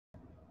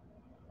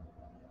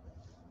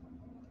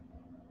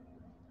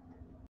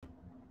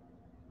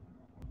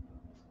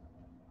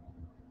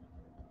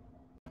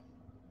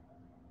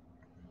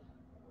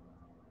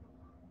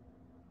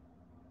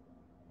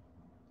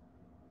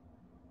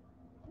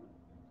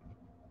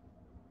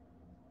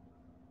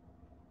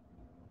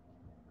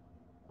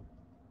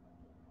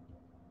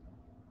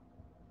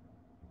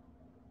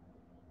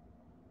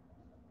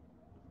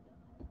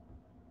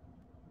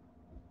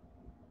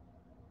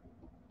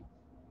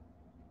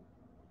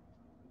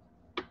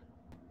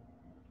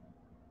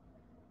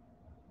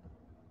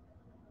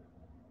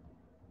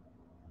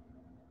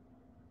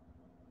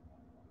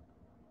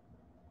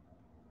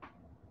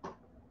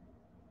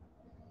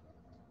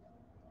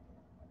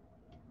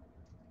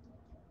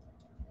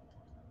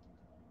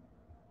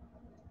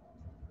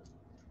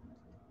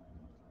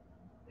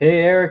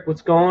Hey Eric,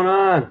 what's going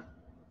on?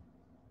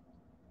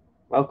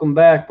 Welcome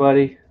back,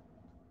 buddy.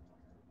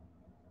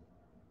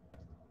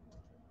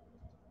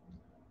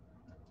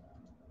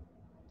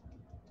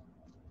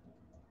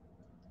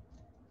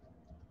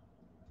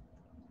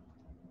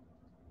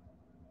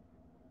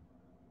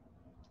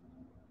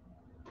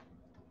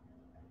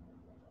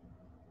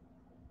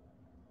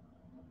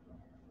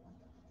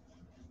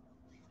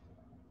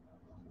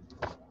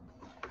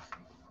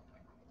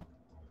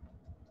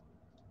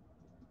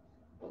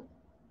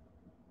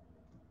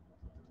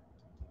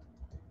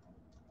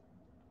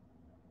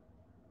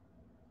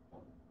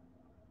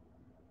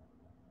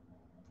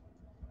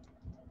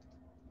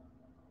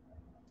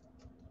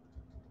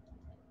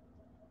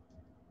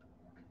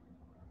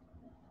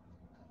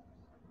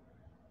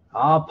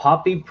 Ah,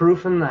 puppy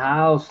proof in the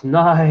house.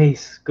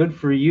 Nice. Good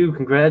for you.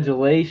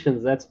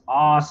 Congratulations. That's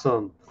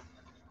awesome.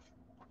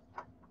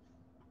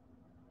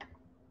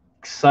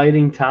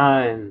 Exciting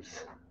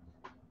times.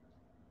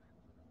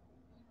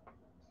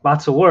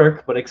 Lots of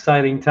work, but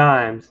exciting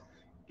times.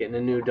 Getting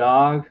a new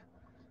dog.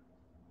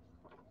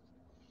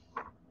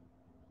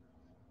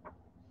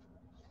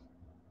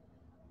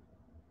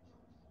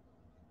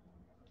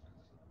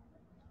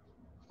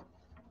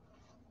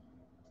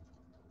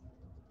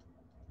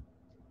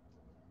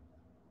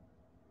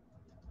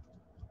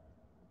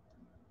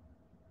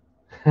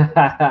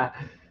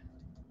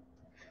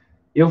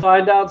 You'll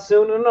find out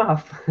soon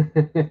enough.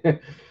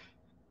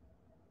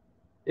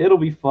 It'll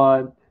be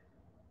fun.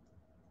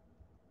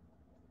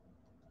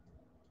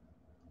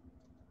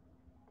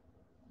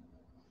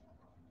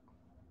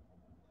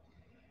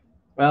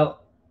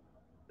 Well,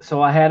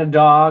 so I had a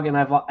dog, and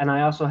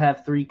I also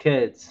have 3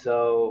 kids,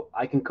 so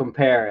I can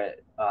compare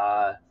it.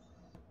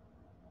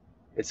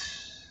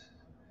 It's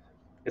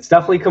it's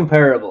definitely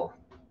comparable.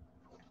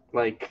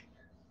 Like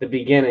the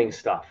beginning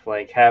stuff,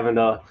 like having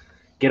to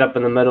get up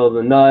in the middle of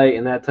the night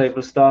and that type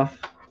of stuff.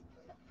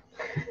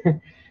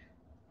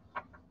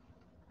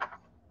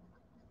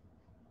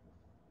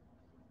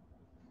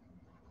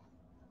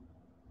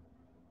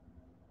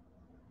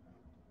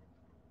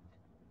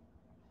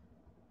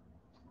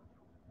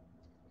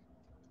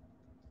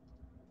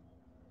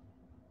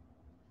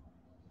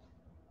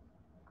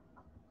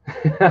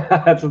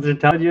 That's what they're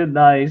telling you.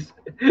 Nice.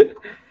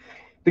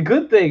 The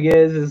good thing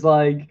is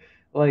like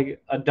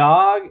a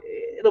dog,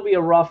 it'll be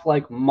a rough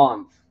like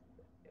month.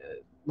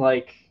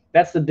 Like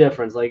that's the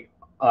difference. Like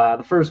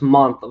the first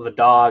month of a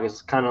dog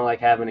is kind of like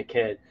having a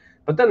kid,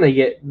 but then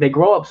they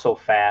grow up so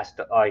fast,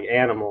 like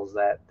animals,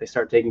 that they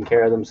start taking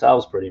care of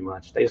themselves pretty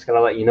much. They just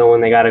gotta let you know when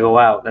they gotta go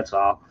out. That's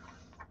all.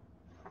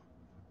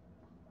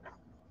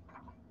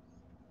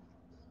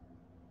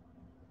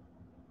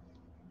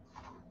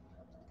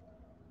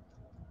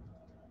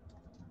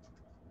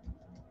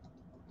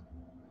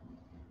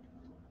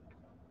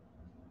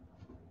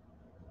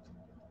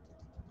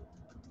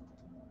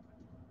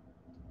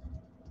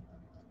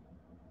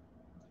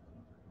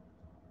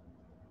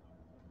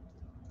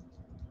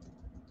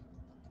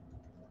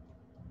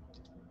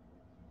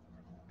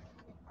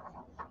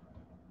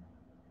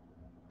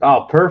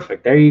 Oh,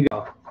 perfect. There you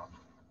go.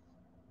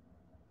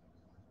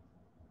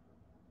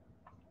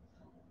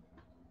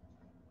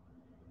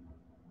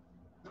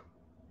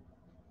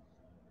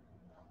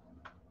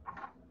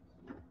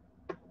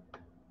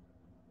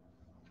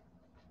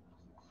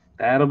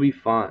 That'll be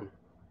fun.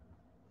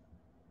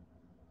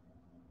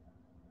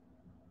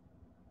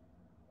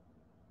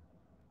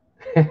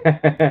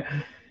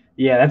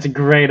 Yeah, that's a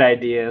great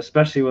idea,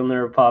 especially when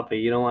they're a puppy.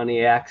 You don't want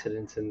any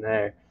accidents in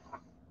there.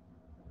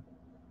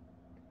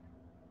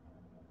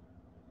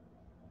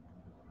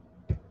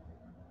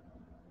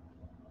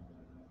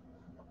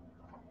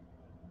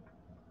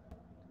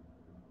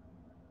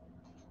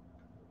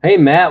 Hey,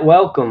 Matt,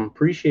 welcome.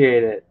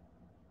 Appreciate it.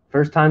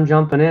 First time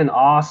jumping in.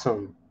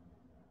 Awesome.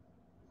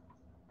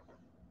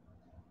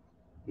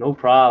 No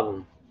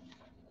problem.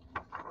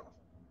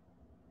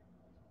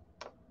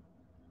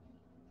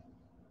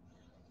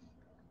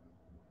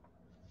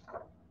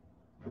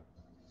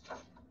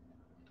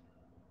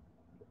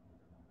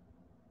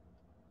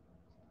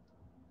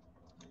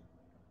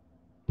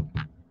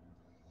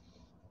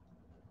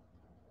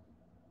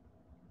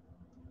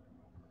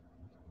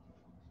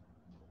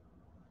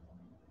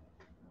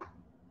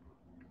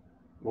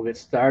 We'll get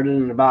started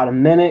in about a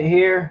minute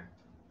here.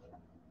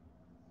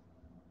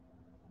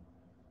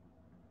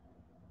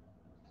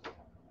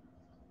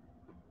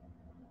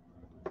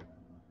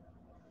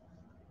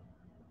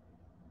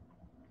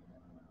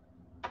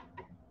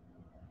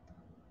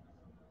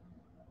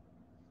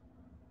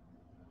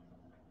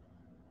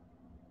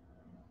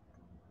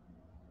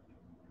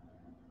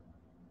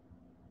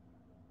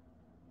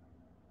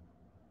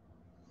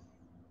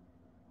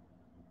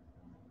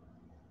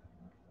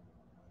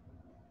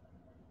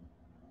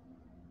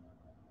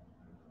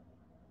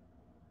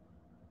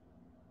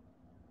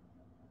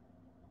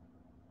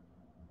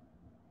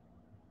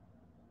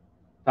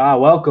 Ah,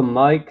 welcome,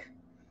 Mike.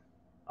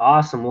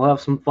 Awesome. We'll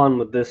have some fun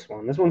with this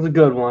one. This one's a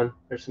good one.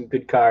 There's some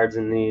good cards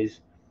in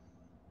these.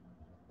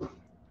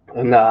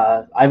 And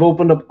I've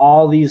opened up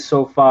all these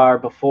so far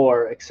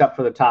before, except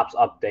for the Topps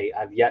update.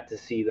 I've yet to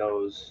see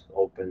those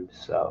opened.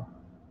 So,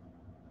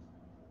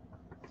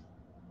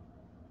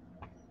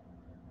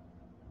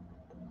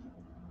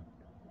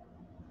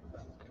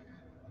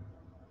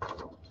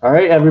 all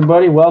right,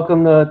 everybody,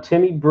 welcome to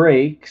Timmy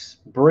Breaks,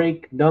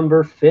 break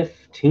number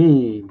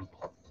 15.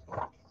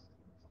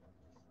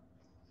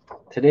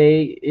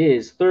 Today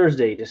is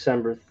Thursday,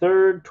 December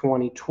 3rd,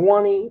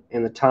 2020,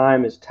 and the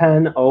time is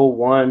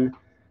 10:01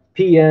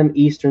 p.m.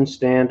 Eastern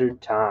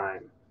Standard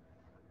Time.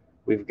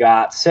 We've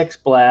got 6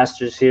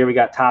 blasters here. We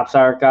got Topps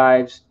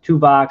Archives, 2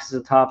 boxes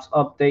of Topps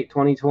Update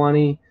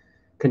 2020,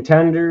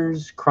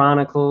 Contenders,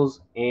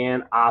 Chronicles,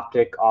 and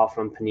Optic, all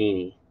from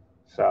Panini.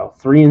 So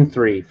 3 and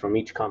 3 from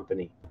each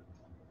company.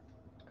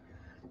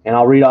 And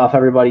I'll read off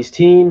everybody's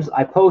teams.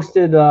 I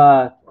posted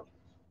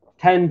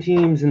 10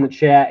 teams in the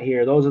chat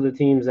here. Those are the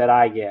teams that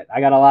I get. I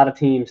got a lot of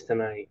teams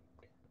tonight.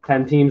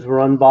 10 teams were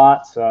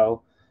unbought,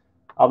 so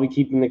I'll be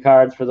keeping the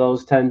cards for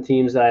those 10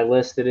 teams that I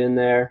listed in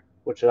there,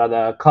 which are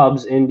the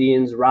Cubs,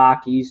 Indians,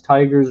 Rockies,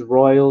 Tigers,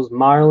 Royals,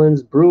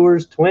 Marlins,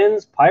 Brewers,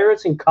 Twins,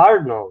 Pirates, and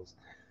Cardinals.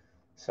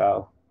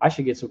 So I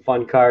should get some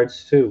fun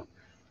cards too.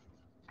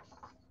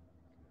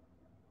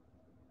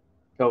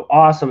 Oh,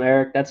 awesome,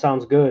 Eric. That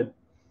sounds good.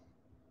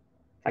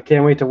 I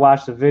can't wait to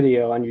watch the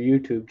video on your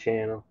YouTube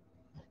channel.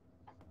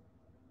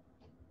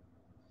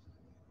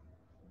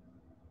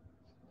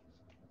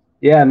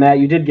 Yeah, Matt,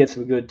 you did get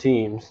some good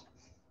teams.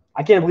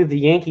 I can't believe the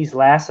Yankees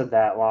lasted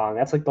that long.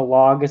 That's like the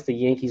longest the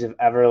Yankees have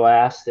ever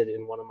lasted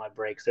in one of my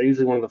breaks. They're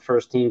usually one of the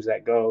first teams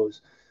that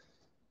goes.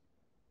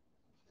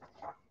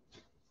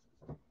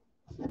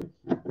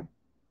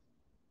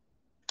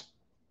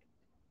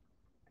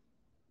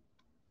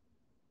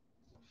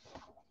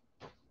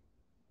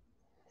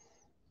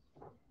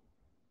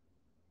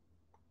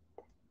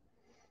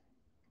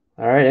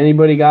 All right,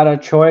 anybody got a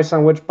choice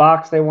on which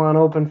box they want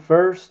to open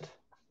first?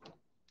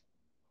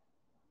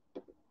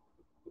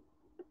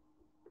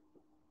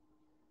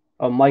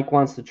 Oh, Mike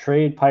wants to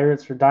trade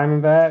Pirates for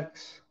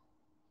Diamondbacks.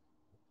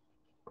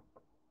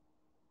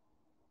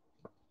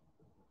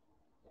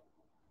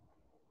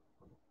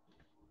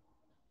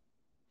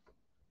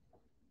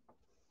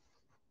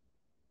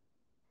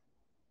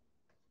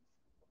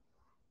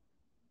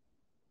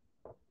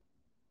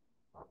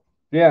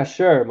 Yeah,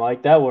 sure,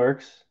 Mike, that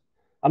works.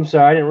 I'm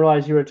sorry, I didn't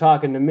realize you were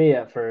talking to me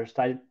at first.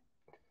 I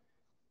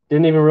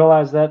didn't even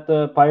realize that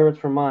the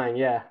Pirates were mine.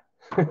 Yeah.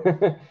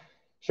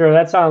 Sure,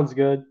 that sounds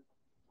good.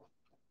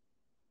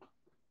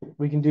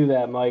 We can do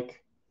that,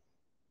 Mike.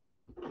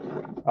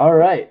 All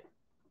right.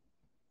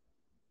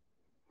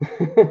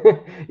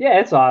 Yeah,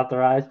 it's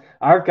authorized.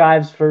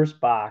 Archives first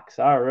box.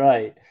 All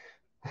right.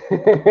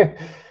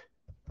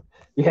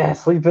 Yeah,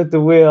 sleep at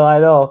the wheel. I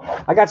know.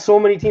 I got so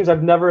many teams.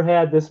 I've never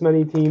had this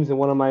many teams in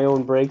one of my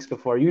own breaks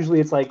before. Usually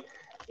it's like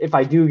if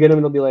I do get them,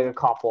 it'll be like a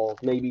couple,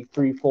 maybe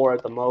 3, 4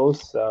 at the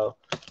most. So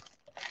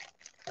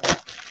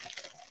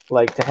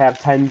like to have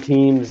 10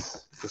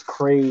 teams is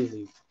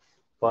crazy.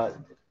 But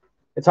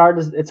it's hard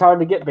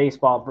to get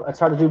baseball. It's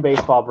hard to do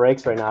baseball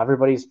breaks right now.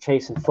 Everybody's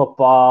chasing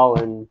football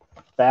and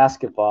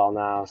basketball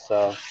now.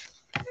 So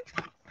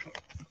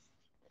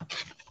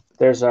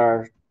there's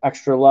our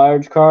extra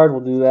large card.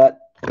 We'll do that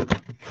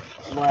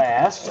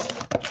last.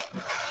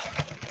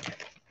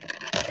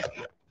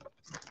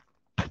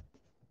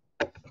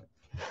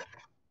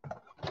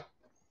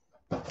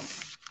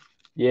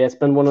 Yeah, it's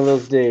been one of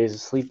those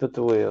days. Sleep at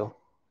the wheel.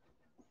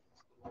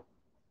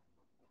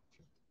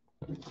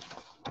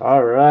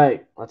 All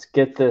right, let's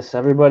get this.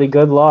 Everybody,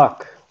 good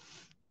luck.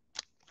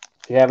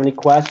 If you have any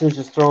questions,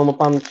 just throw them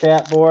up on the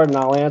chat board, and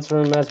I'll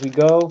answer them as we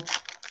go.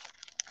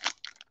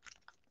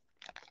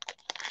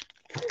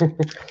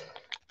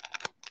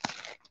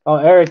 Oh,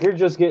 Eric, you're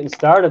just getting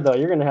started, though.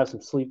 You're going to have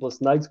some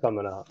sleepless nights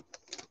coming up.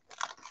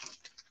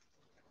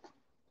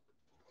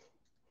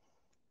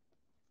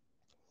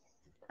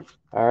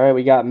 All right,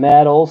 we got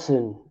Matt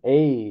Olson,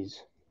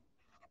 A's.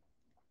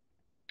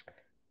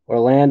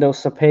 Orlando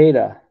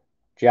Cepeda,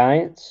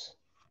 Giants.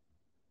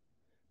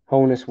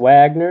 Honus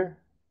Wagner.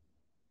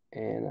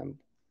 And I'm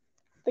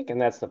thinking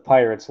that's the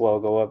Pirates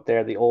logo up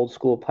there, the old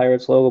school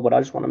Pirates logo, but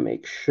I just want to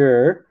make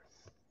sure.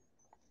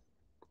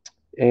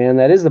 And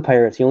that is the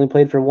Pirates. He only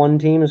played for one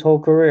team his whole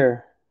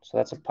career. So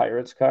that's a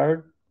Pirates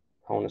card.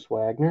 Honus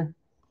Wagner.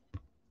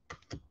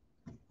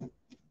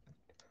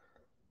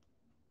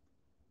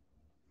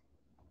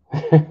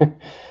 All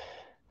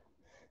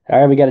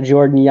right, we got a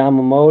Jordan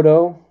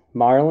Yamamoto,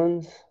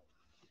 Marlins.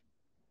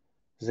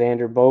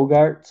 Xander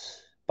Bogaerts,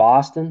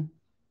 Boston.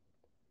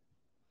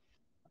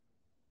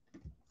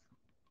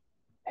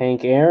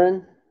 Hank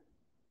Aaron,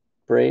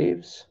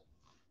 Braves.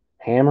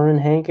 Hammer and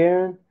Hank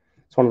Aaron.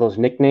 It's one of those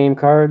nickname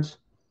cards.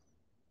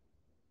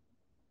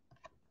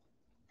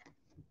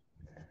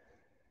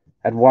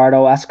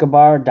 Eduardo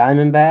Escobar,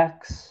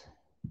 Diamondbacks.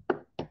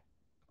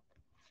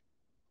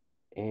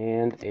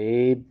 And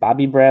a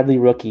Bobby Bradley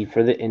rookie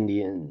for the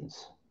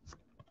Indians.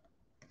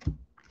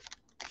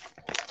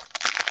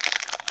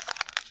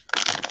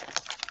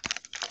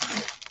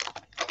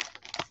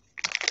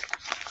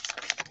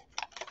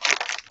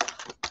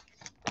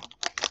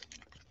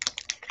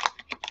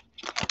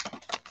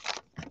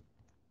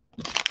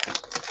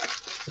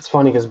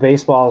 funny because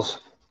baseball's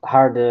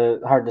hard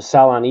to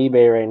sell on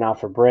eBay right now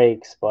for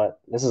breaks, but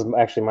this is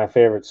actually my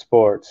favorite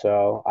sport,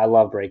 so I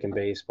love breaking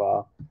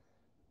baseball.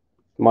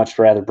 Much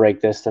rather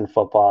break this than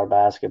football or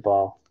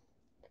basketball.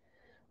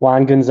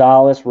 Juan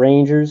Gonzalez,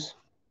 Rangers.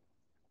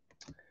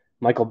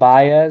 Michael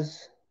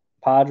Baez,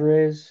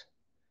 Padres.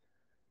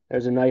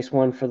 There's a nice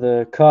one for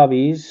the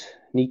Cubbies.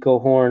 Nico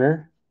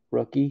Horner,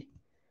 rookie.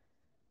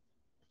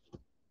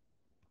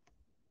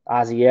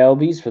 Ozzie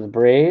Albies for the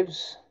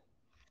Braves.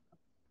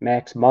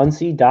 Max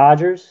Muncy,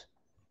 Dodgers.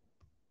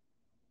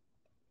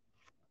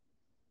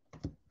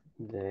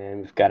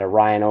 Then we've got a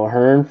Ryan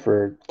O'Hearn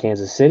for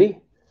Kansas City.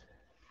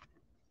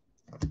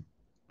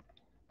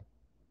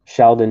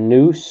 Sheldon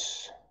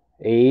Neuse,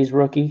 A's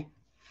rookie.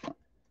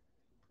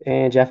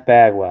 And Jeff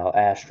Bagwell,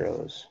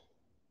 Astros.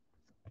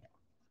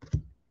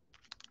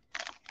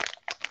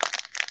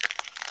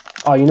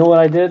 Oh, you know what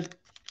I did?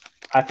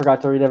 I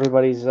forgot to read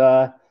everybody's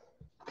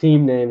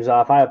team names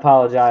off. I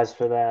apologize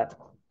for that.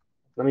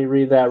 Let me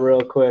read that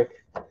real quick.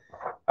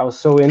 I was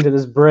so into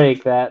this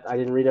break that I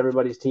didn't read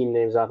everybody's team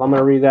names off. I'm going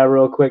to read that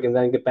real quick and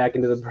then get back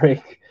into the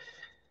break.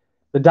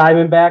 The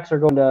Diamondbacks are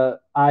going to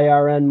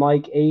IRN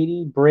Mike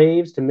 80.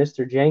 Braves to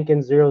Mr.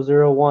 Jenkins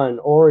 001.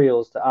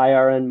 Orioles to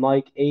IRN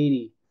Mike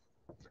 80.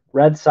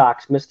 Red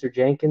Sox, Mr.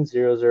 Jenkins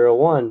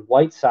 001.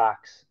 White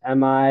Sox,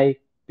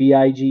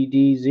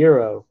 MIBIGD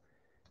 0.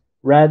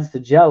 Reds to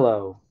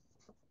Jello.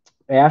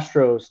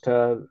 Astros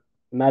to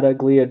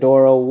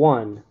Metagliadoro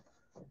 1.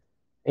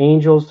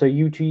 Angels to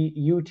UT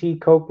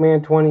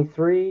Cokeman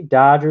 23.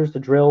 Dodgers to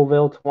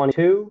Drillville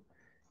 22.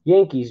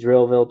 Yankees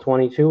Drillville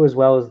 22, as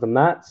well as the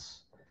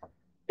Mets.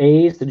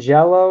 A's to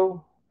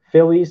Jello.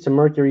 Phillies to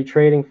Mercury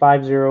Trading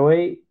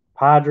 508.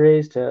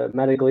 Padres to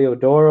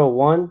Metagliadoro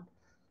 1.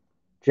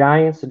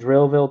 Giants to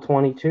Drillville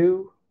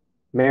 22.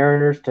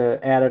 Mariners to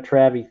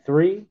Attatravi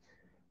 3.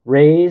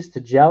 Rays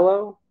to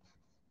Jello.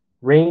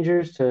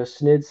 Rangers to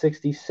Snid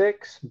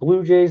 66.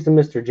 Blue Jays to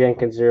Mr.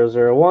 Jenkins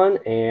 001.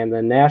 And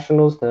the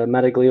Nationals to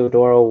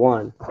Metagliadoro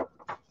 1.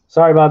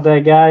 Sorry about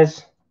that,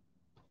 guys.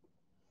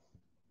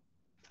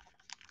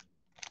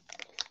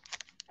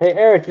 Hey,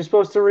 Eric, you're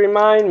supposed to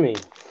remind me.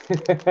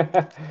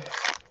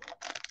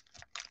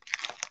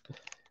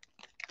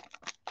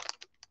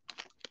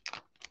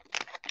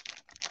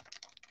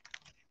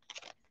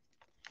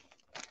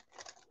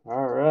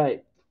 All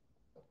right.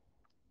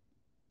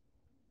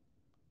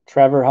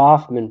 Trevor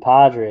Hoffman,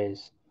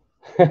 Padres.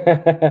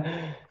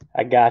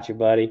 I got you,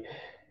 buddy.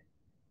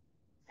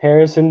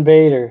 Harrison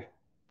Bader,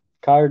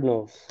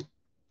 Cardinals.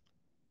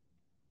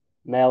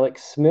 Malik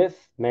Smith,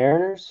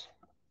 Mariners.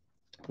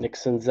 Nick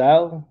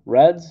Senzel,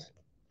 Reds.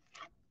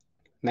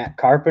 Matt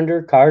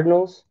Carpenter,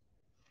 Cardinals.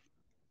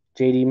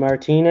 JD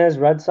Martinez,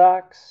 Red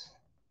Sox.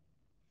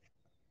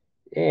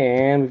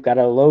 And we've got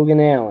a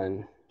Logan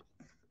Allen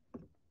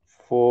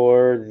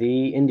for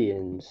the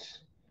Indians.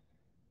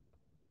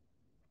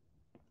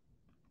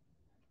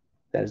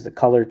 That is the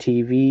color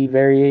TV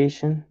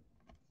variation.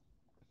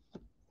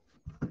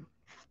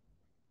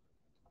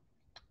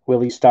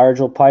 Willie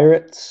Stargell,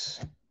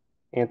 Pirates.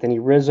 Anthony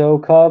Rizzo,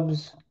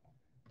 Cubs.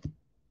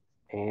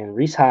 And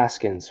Rhys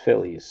Hoskins,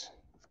 Phillies.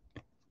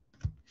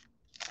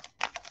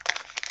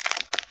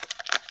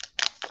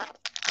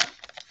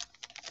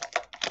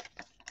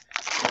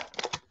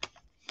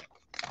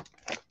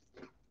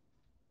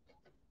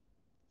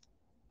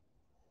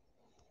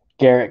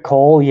 Garrett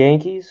Cole,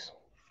 Yankees.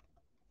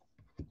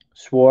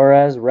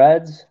 Suarez,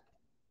 Reds.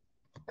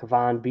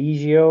 Cavan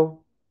Biggio,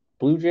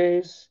 Blue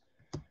Jays.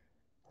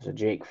 There's a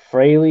Jake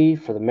Fraley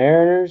for the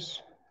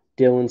Mariners.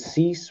 Dylan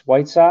Cease,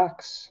 White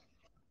Sox.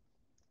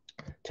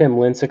 Tim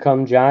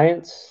Lincecum,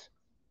 Giants.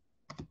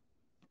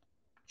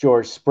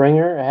 George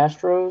Springer,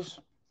 Astros.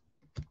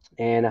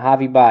 And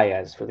Javi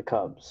Baez for the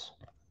Cubs.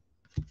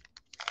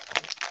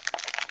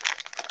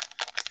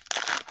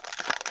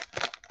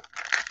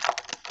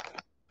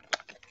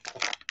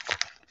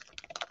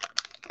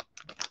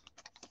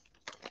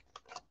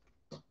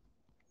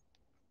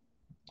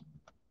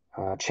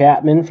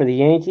 Chapman for the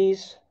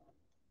Yankees.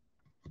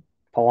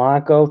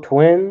 Polanco,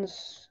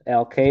 Twins.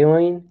 Al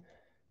Kaline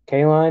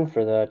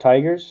for the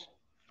Tigers.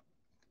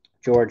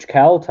 George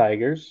Kell,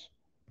 Tigers.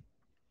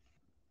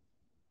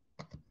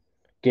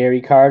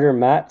 Gary Carter,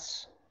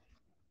 Mets.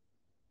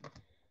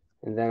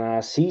 And then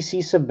CC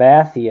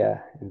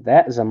Sabathia. And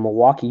that is a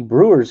Milwaukee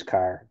Brewers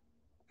card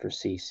for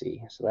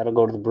CC. So that'll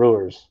go to the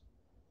Brewers.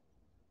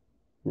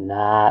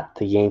 Not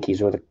the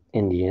Yankees or the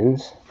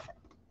Indians.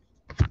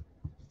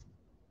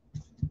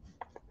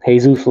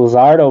 Jesus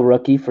Luzardo,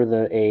 rookie for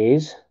the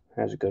A's.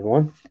 That's a good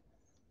one.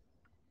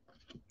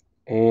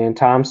 And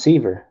Tom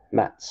Seaver,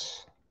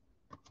 Mets.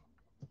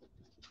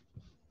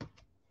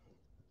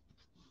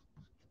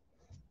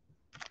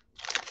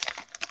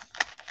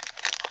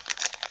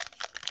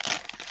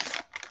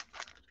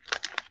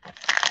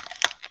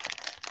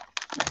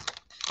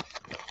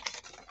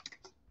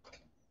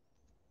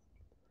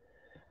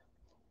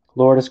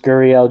 Lourdes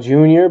Gurriel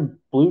Jr.,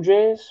 Blue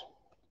Jays.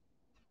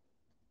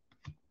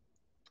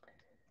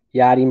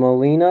 Yadi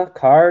Molina,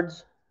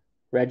 Cards.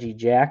 Reggie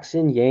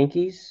Jackson,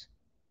 Yankees.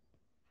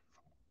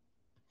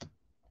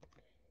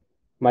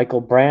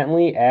 Michael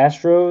Brantley,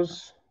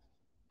 Astros.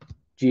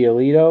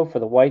 Giolito for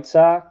the White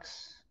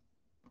Sox.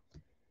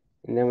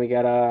 And then we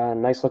got a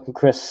nice looking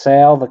Chris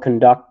Sale, the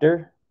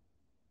conductor.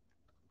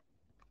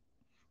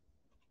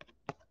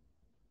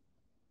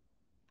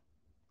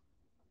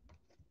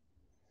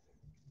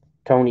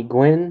 Tony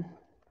Gwynn,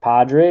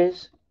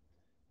 Padres.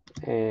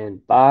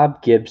 And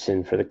Bob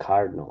Gibson for the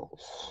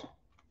Cardinals.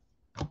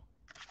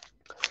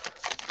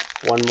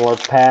 One more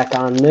pack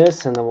on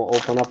this, and then we'll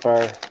open up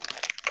our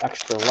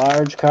extra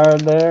large card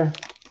there.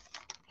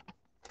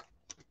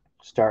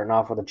 Starting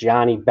off with a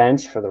Johnny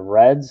Bench for the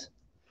Reds.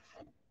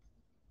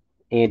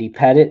 Andy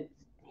Pettitte,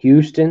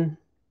 Houston.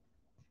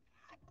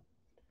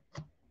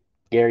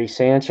 Gary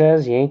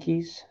Sanchez,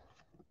 Yankees.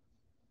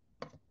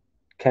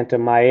 Kenta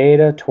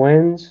Maeda,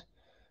 Twins.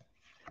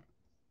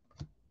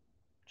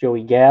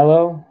 Joey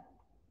Gallo,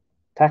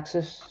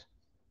 Texas.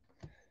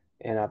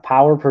 And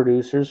power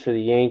producers for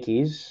the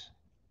Yankees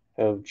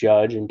of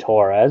Judge and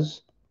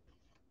Torres.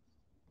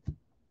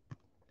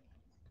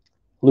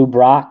 Lou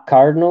Brock,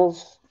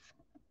 Cardinals.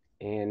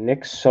 And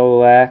Nick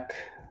Solak,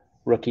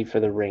 rookie for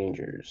the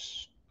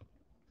Rangers.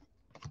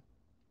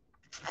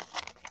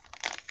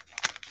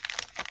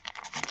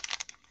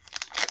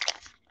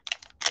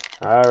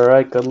 All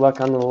right, good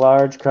luck on the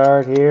large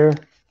card here.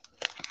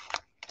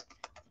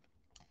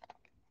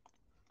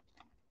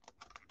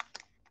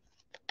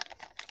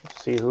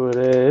 Let's see who it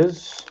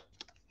is.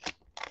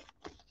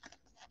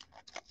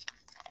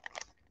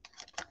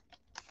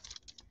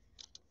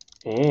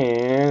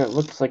 And it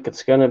looks like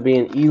it's going to be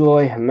an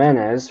Eloy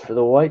Jimenez for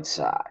the White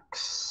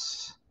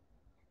Sox.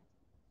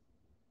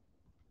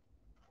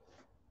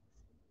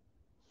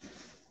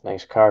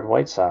 Nice card,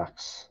 White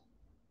Sox.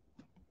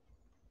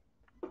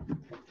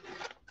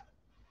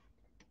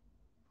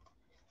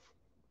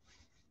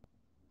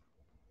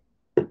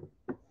 Of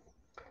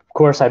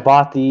course, I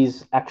bought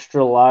these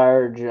extra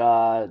large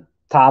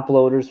top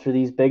loaders for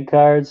these big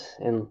cards.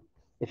 And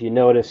if you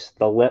notice,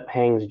 the lip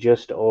hangs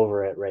just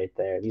over it right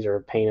there. These are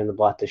a pain in the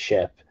butt to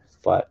ship.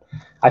 But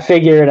I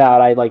figured it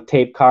out. I like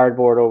tape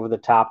cardboard over the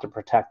top to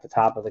protect the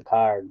top of the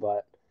card.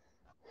 But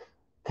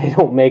they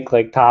don't make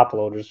like top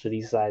loaders for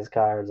these size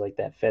cards like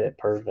that fit it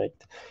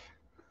perfect.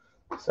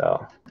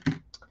 So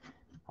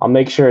I'll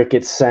make sure it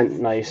gets sent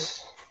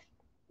nice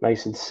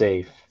and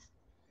safe.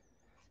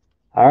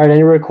 All right,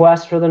 any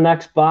requests for the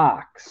next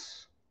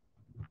box?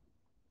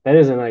 That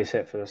is a nice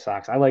hit for the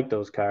Sox. I like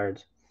those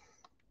cards.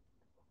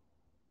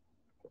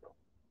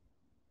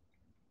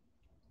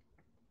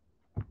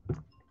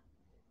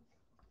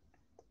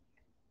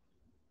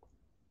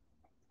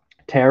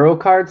 Tarot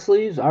card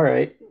sleeves? All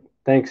right.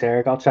 Thanks,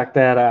 Eric. I'll check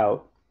that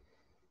out.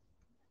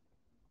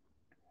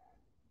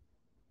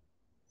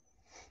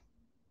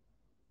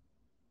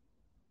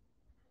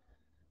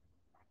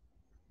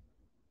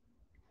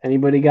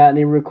 Anybody got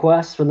any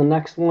requests for the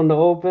next one to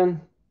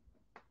open?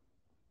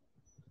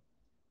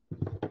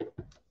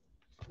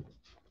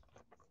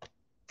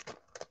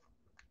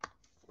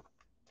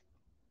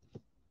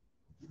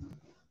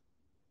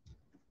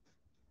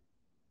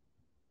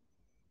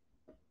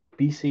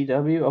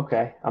 BCW?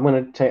 Okay. I'm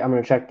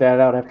gonna check that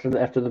out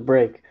after the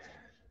break.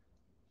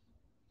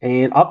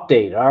 And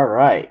update. All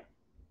right.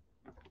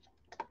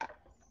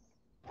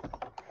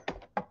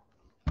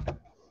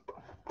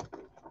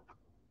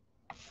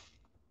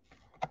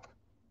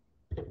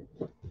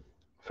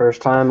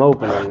 First time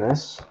opening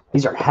this.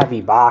 These are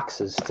heavy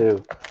boxes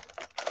too.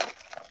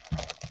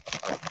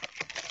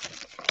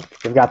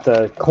 We've got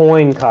the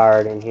coin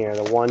card in here,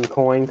 the one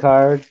coin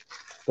card.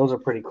 Those are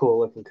pretty cool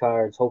looking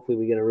cards. Hopefully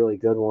we get a really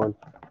good one.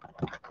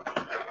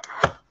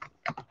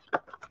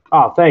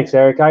 Oh, thanks,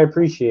 Eric. I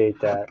appreciate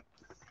that.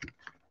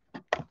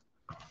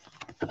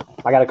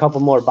 I got a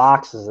couple more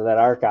boxes of that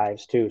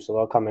archives too, so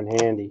they'll come in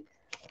handy.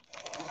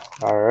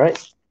 All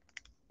right.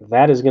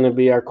 That is going to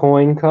be our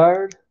coin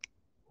card.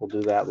 We'll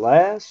do that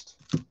last.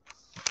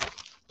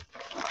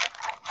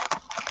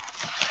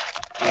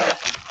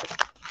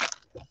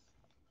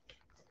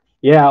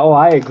 Yeah, oh,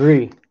 I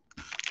agree.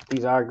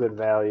 These are good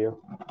value.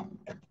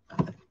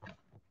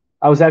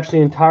 I was actually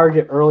in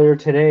Target earlier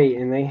today,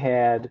 and they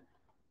had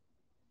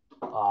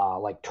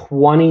like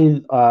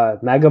 20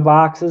 mega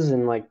boxes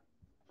and like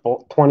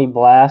 20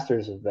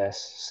 blasters of this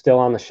still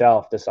on the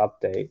shelf, this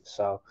update.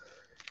 So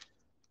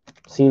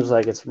seems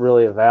like it's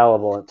really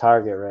available at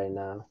Target right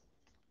now.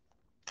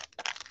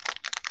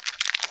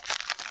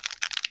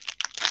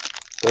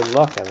 Good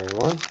luck,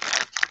 everyone.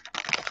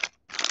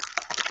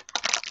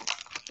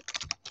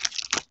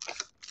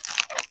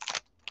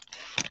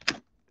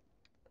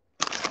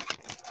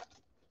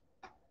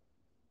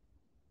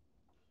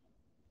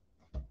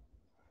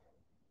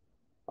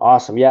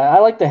 Awesome. Yeah, I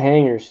like the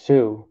hangers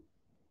too.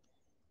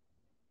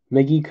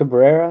 Miggy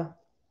Cabrera,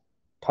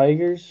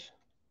 Tigers.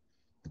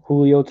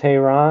 Julio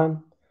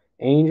Teheran,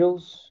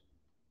 Angels.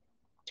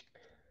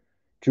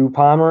 Drew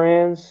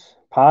Pomeranz,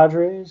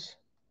 Padres.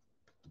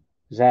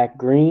 Zach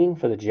Green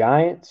for the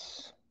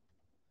Giants.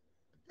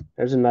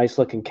 There's a nice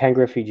looking Ken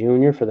Griffey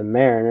Jr. for the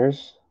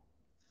Mariners.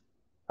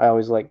 I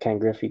always like Ken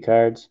Griffey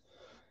cards.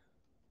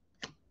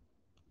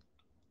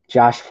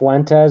 Josh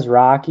Fuentes,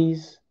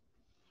 Rockies.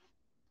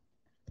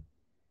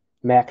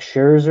 Max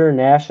Scherzer,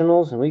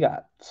 Nationals. And we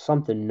got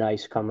something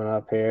nice coming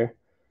up here.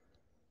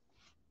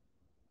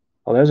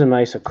 Oh, there's a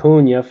nice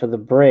Acuna for the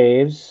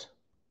Braves.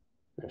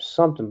 There's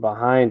something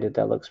behind it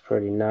that looks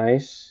pretty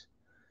nice.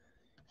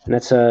 And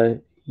that's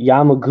a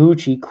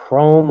Yamaguchi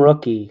Chrome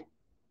Rookie.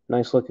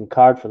 Nice looking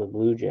card for the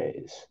Blue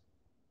Jays.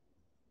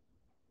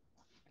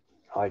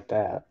 I like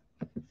that.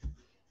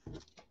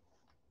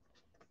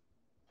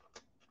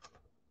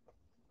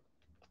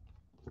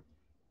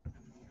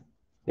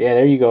 Yeah,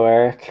 there you go,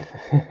 Eric.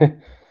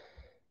 And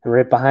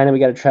right behind him, we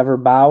got a Trevor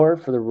Bauer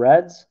for the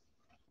Reds.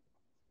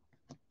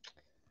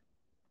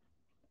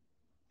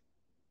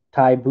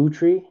 Ty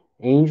Buttrey,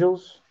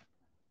 Angels.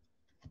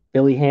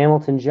 Billy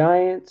Hamilton,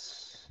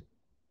 Giants.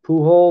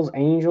 Pujols,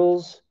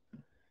 Angels.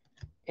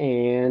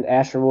 And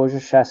Asher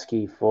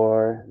Wojciechowski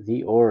for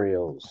the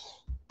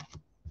Orioles.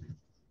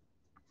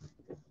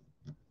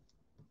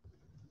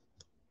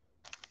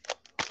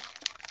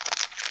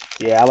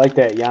 Yeah, I like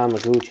that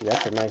Yamaguchi.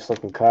 That's a nice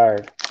looking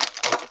card.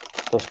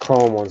 Those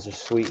chrome ones are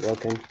sweet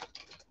looking.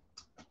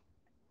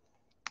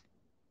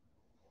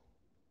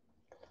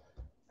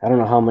 I don't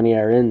know how many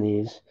are in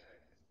these.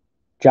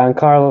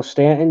 Giancarlo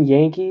Stanton,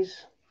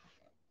 Yankees.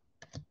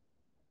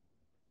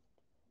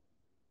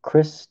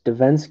 Chris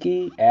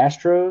Davinsky,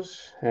 Astros.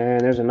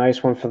 And there's a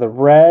nice one for the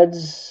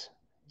Reds.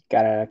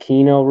 Got an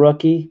Aquino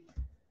rookie.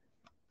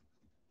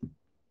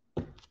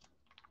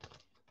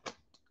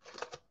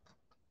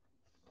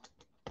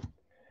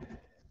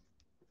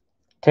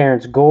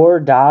 Terrence Gore,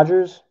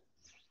 Dodgers.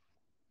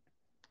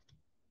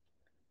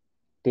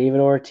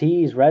 David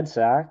Ortiz, Red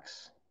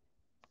Sox.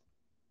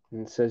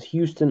 And it says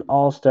Houston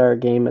All-Star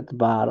Game at the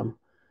bottom.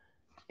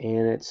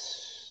 And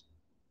it's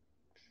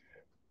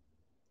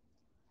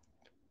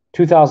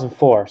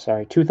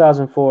 2004,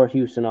 2004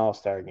 Houston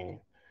All-Star Game.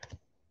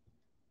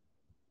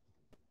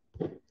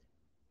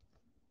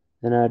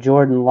 Then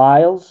Jordan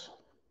Lyles.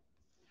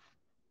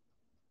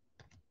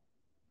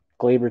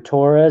 Gleyber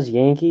Torres,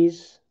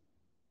 Yankees.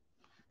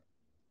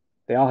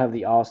 They all have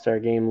the All-Star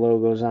Game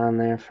logos on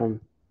there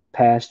from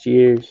past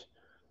years.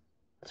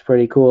 It's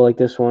pretty cool. Like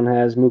this one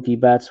has Mookie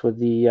Betts with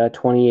the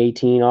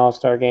 2018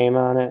 All-Star Game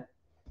on it.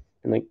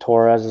 And like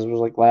Torres was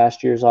like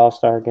last year's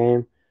All-Star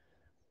Game.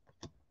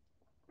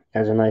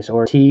 There's a nice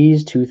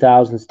Ortiz,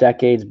 2000s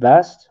Decades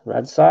Best,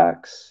 Red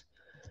Sox.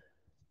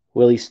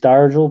 Willie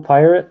Stargell,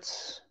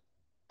 Pirates.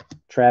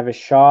 Travis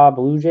Shaw,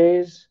 Blue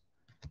Jays.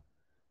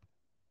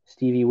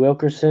 Stevie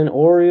Wilkerson,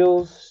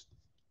 Orioles.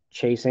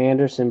 Chase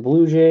Anderson,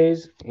 Blue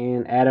Jays.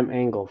 And Adam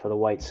Engel for the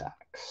White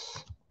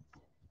Sox.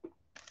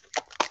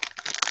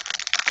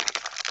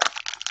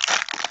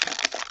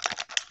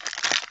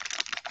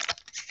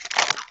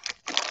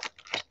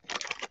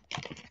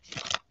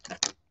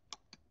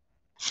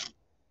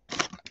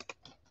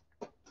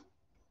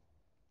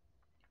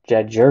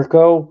 Jed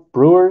Jerko,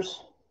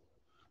 Brewers.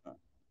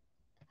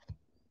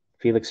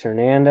 Felix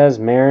Hernandez,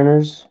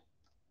 Mariners.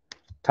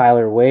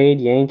 Tyler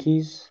Wade,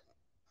 Yankees.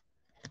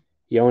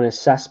 Yoenis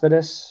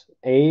Cespedes,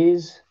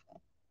 A's.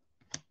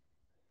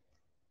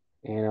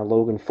 And a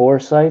Logan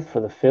Forsythe for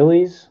the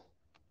Phillies.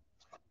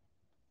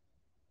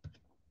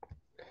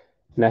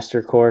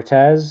 Nestor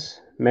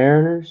Cortez,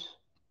 Mariners.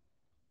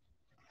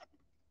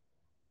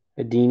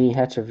 Adeiny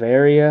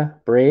Hechavarria,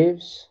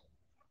 Braves.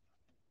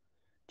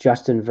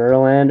 Justin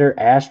Verlander,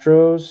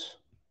 Astros.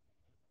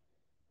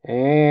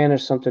 And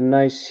there's something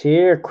nice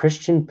here.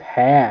 Christian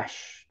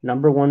Pash,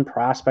 #1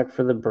 prospect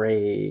for the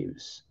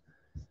Braves.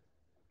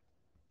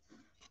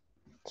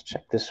 Let's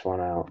check this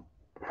one out.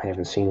 I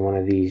haven't seen one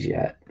of these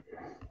yet.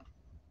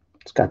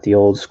 It's got the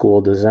old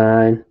school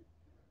design.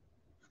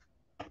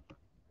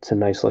 It's a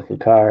nice looking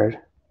card.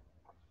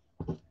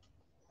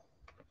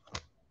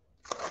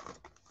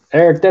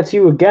 Eric, that's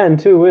you again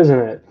too, isn't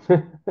it?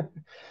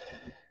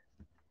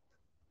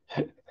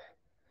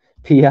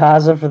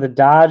 Piazza for the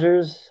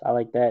Dodgers. I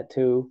like that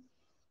too.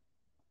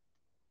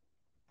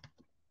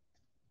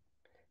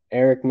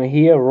 Eric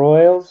Mejia,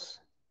 Royals.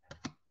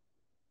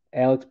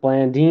 Alex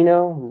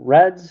Blandino,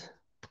 Reds.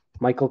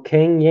 Michael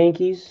King,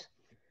 Yankees.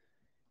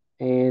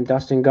 And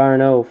Dustin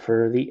Garneau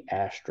for the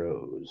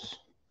Astros.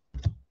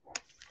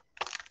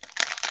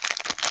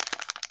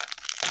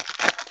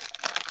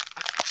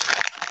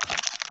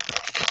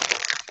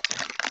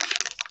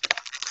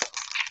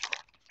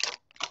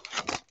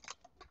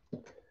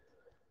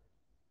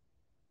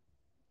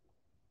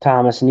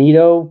 Thomas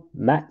Nido,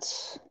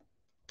 Mets.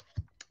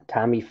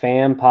 Tommy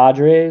Pham,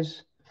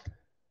 Padres.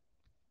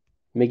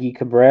 Miggy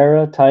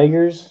Cabrera,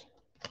 Tigers.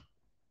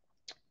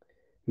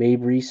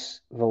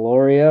 Mabrice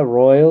Valoria,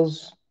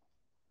 Royals.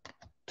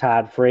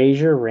 Todd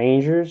Frazier,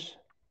 Rangers.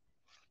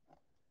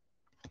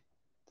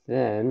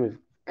 Then we've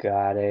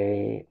got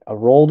a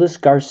Aroldis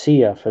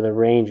Garcia for the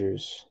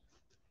Rangers.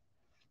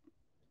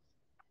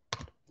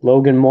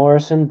 Logan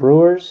Morrison,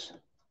 Brewers.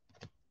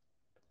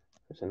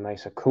 There's a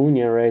nice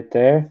Acuna right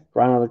there.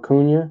 Ronald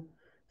Acuna,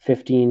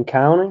 15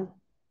 counting.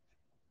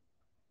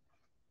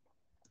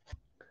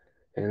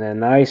 And then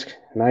nice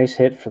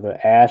hit for the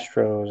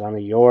Astros on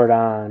the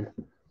Jordan.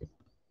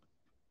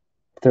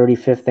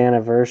 35th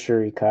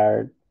anniversary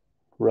card,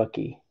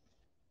 rookie.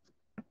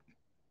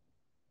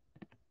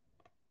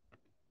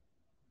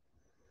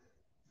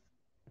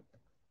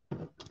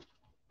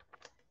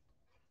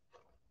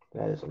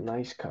 That is a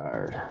nice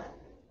card.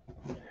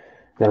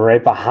 Then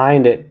right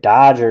behind it,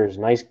 Dodgers.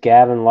 Nice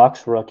Gavin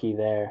Lux rookie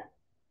there.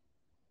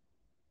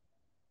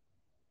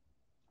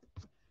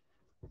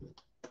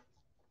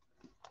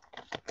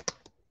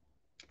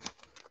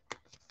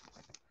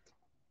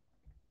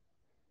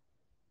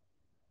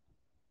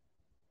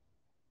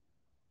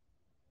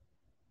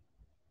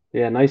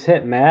 Yeah, nice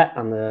hit, Matt,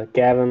 on the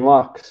Gavin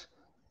Lux.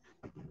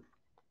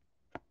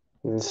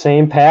 In the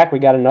same pack, we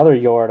got another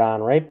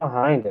Yordan right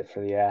behind it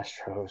for the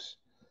Astros.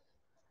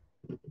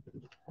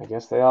 I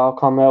guess they all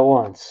come at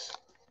once.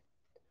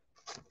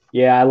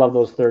 Yeah, I love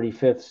those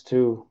 35ths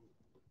too.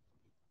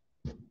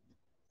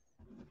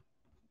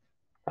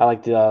 I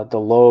like the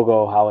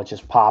logo, how it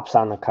just pops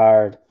on the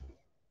card.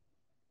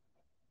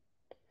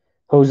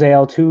 Jose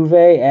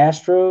Altuve,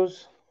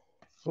 Astros.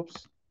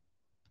 Oops.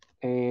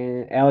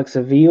 And Alex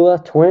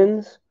Avila,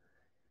 Twins.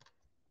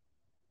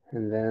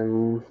 And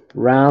then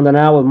rounding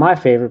out with my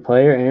favorite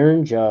player,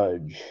 Aaron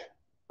Judge,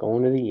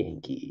 going to the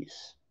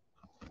Yankees.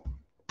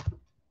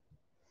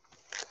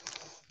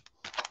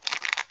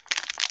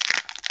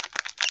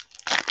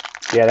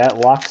 Yeah, that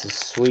Lux is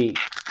sweet.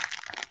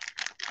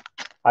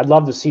 I'd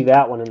love to see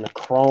that one in the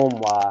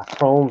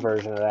chrome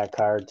version of that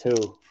card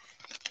too.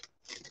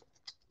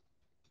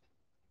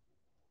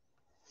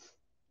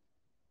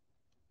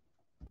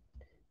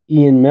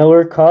 Ian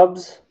Miller,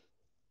 Cubs.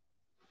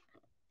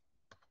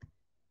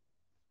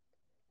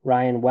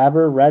 Ryan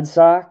Weber, Red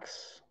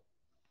Sox.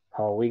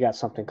 Oh, we got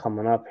something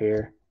coming up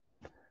here.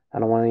 I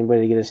don't want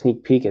anybody to get a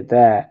sneak peek at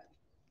that.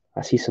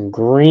 I see some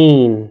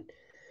green.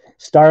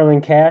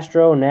 Starlin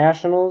Castro,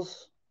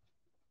 Nationals.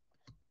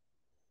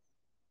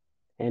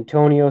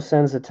 Antonio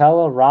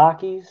Senzatella,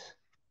 Rockies.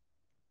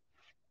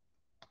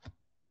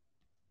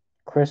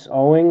 Chris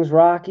Owings,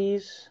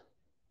 Rockies.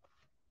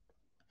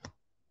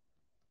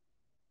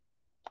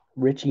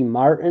 Richie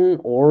Martin,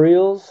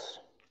 Orioles.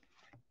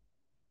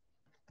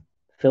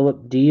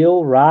 Philip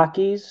Deal,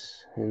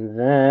 Rockies. And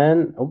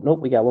then, oh, nope,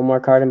 we got one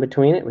more card in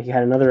between it. We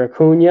got another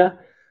Acuna.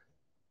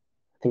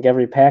 I think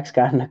every pack's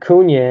got an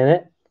Acuna in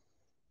it.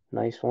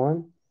 Nice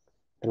one.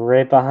 And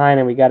right behind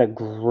him, we got a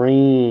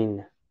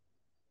green.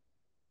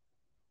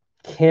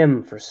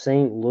 Kim for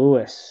St.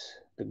 Louis.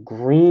 The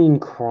green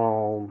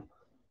chrome.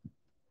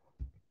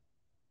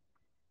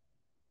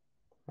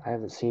 I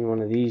haven't seen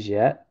one of these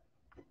yet.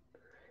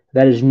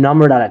 That is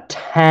numbered out of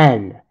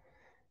 10.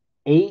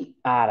 8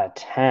 out of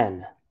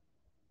 10.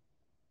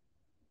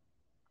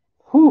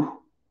 Whew.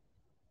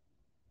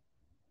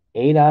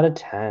 8 out of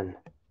 10.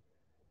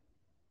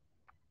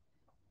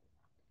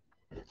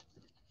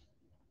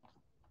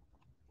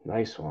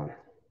 Nice one.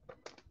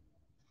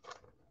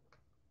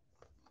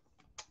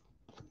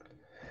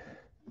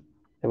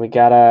 Then we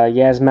got a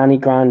Yasmani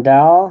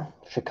Grandal,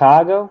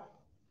 Chicago.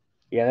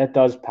 Yeah, that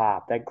does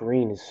pop. That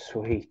green is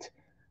sweet.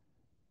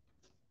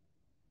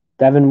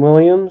 Devin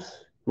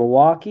Williams,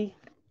 Milwaukee.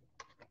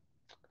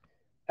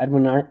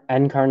 Edwin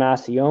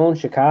Encarnacion,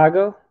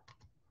 Chicago.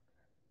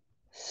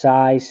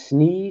 Cy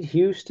Snead,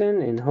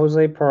 Houston. And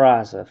Jose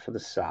Peraza for the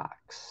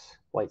Sox.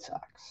 White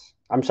Sox.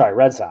 I'm sorry,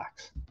 Red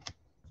Sox.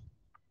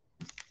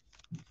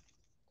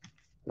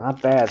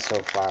 Not bad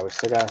so far. We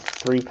still got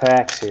 3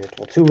 packs here.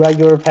 Well, 2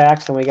 regular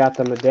packs, and we got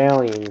the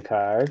medallion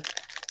card.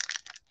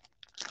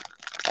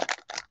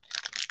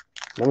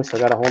 Then we still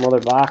got a whole other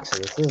box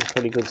of this. This is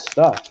pretty good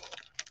stuff.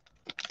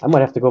 I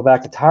might have to go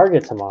back to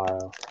Target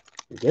tomorrow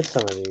and get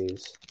some of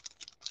these.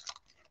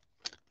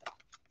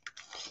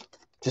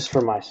 Just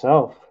for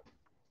myself.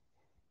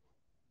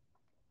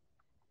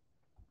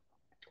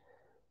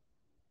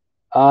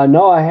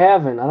 No, I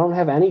haven't. I don't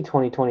have any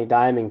 2020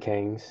 Diamond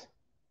Kings.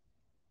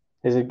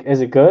 Is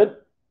it good?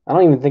 I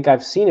don't even think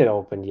I've seen it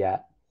opened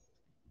yet.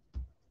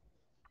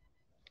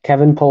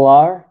 Kevin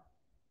Pillar,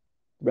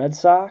 Red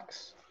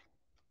Sox.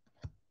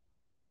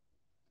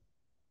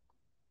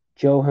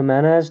 Joe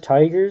Jimenez,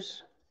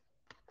 Tigers.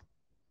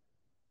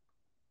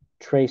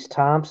 Trace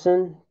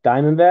Thompson,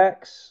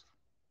 Diamondbacks.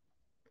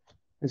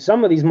 And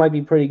some of these might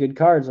be pretty good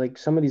cards. Like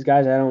some of these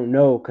guys I don't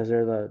know because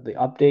they're the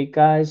update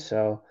guys.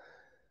 So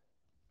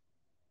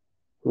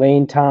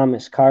Lane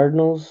Thomas,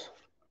 Cardinals.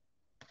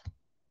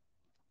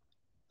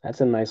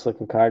 That's a nice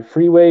looking card.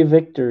 Freeway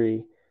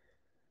Victory.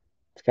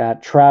 It's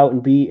got Trout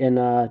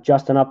and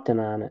Justin Upton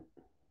on it.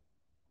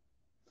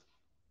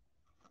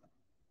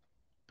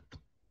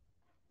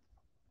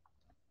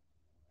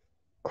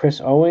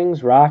 Chris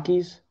Owings,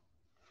 Rockies.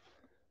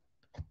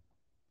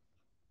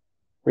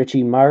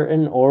 Richie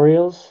Martin,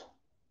 Orioles.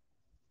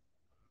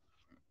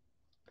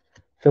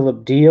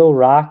 Philip Deal,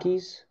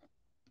 Rockies.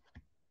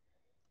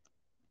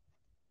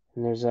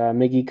 And there's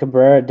Miggy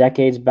Cabrera,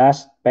 Decade's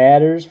Best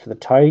Batters for the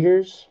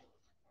Tigers.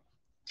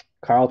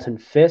 Carlton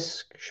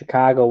Fisk,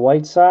 Chicago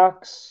White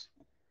Sox.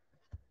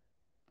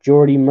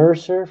 Jordy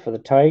Mercer for the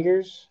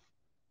Tigers.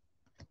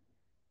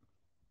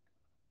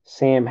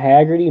 Sam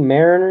Haggerty,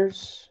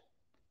 Mariners.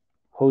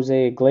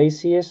 Jose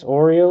Iglesias,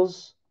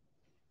 Orioles.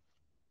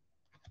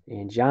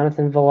 And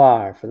Jonathan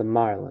Villar for the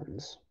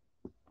Marlins.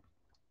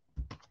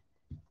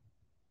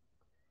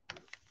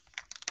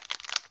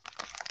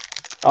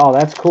 Oh,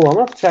 that's cool. I'm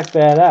going to check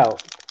that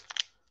out.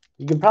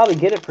 You can probably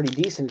get it pretty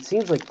decent. It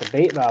seems like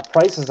the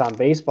prices on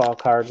baseball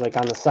cards, like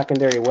on the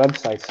secondary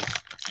websites,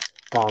 have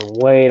gone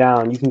way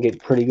down. You can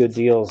get pretty good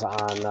deals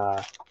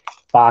on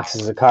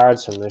boxes of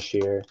cards from this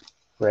year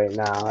right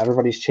now.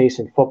 Everybody's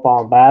chasing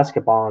football and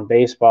basketball and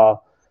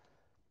baseball.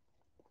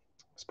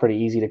 It's pretty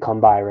easy to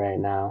come by right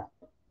now.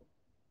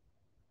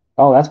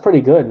 Oh, that's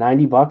pretty good.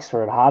 $90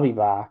 for a hobby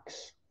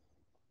box.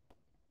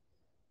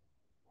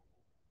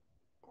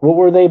 What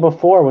were they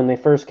before when they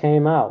first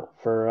came out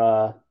for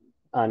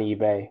on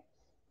eBay?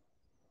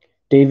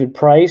 David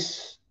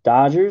Price,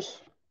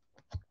 Dodgers.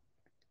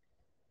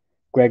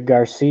 Greg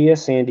Garcia,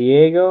 San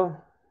Diego.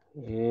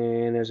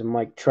 And there's a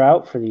Mike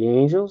Trout for the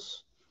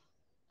Angels.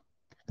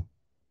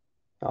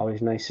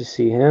 Always nice to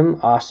see him.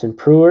 Austin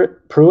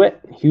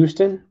Pruitt,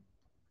 Houston.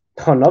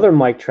 Oh, another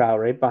Mike Trout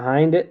right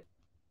behind it.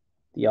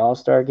 The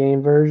All-Star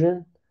Game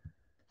version.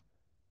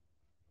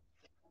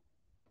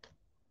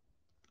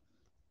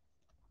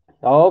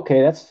 Oh,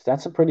 okay,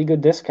 that's a pretty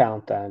good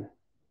discount then.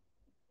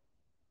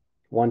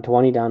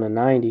 120 down to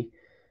 90.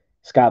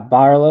 Scott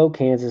Barlow,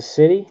 Kansas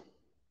City.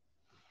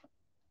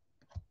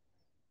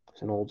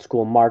 It's an old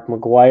school Mark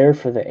McGwire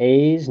for the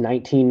A's,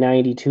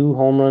 1992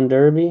 Home Run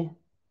Derby.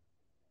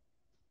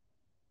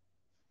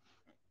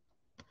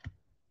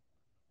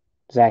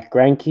 Zach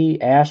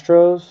Greinke,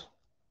 Astros.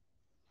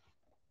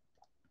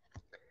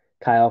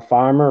 Kyle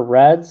Farmer,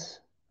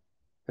 Reds.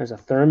 There's a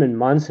Thurman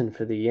Munson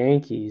for the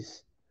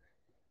Yankees.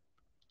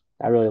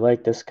 I really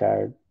like this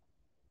card.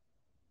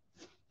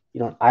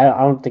 I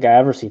don't think I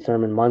ever see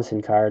Thurman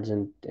Munson cards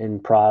in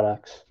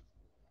products.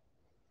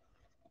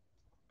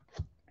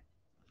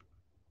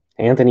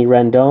 Anthony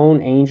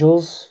Rendon,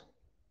 Angels.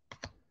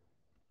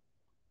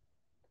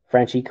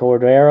 Franchi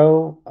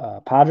Cordero,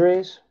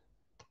 Padres.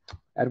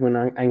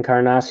 Edwin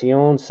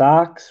Encarnacion,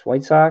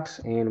 White Sox.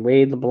 And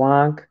Wade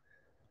LeBlanc,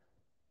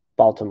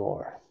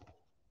 Baltimore.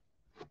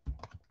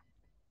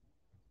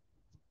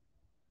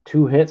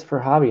 2 hits for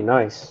hobby.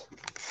 Nice.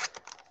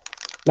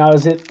 Now,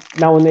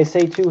 when they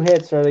say 2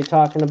 hits, are they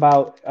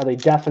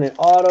definite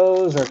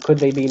autos, or could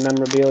they be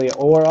memorabilia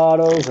or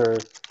autos, or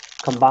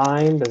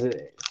combined?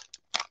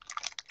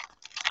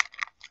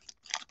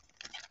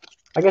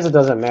 I guess it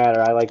doesn't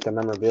matter. I like the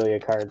memorabilia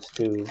cards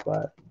too,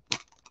 but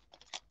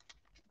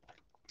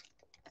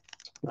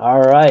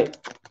all right.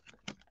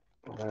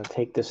 I'm going to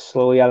take this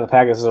slowly out of the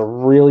pack. This is a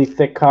really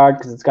thick card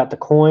because it's got the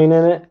coin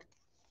in it.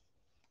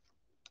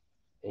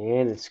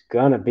 And it's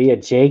going to be a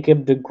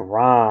Jacob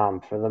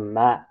deGrom for the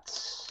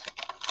Mets.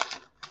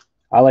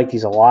 I like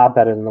these a lot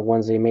better than the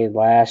ones they made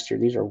last year.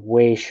 These are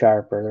way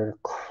sharper. They're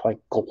like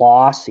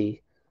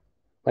glossy,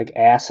 like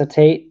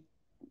acetate.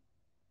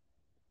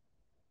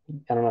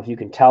 I don't know if you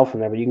can tell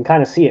from there, but you can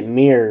kind of see it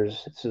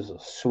mirrors. This is a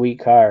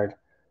sweet card.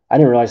 I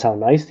didn't realize how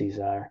nice these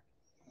are.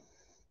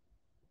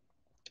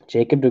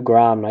 Jacob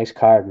deGrom, nice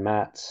card,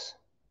 Mets.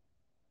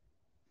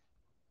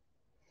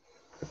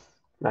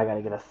 I got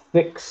to get a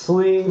thick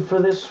sleeve for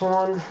this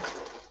one.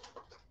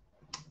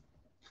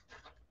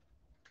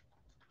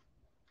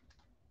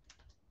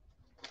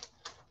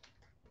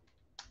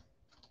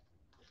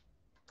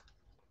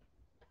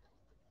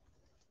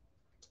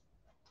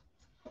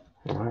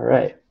 All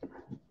right.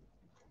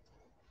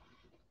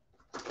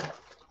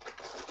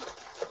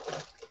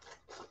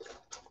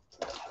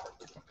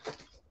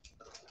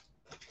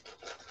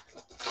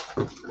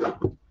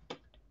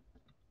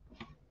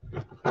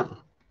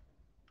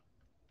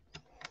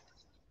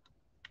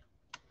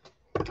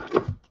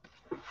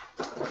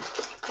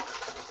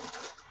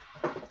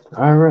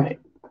 All right.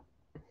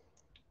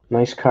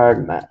 Nice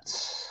card,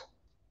 Mets.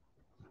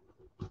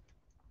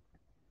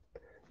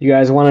 You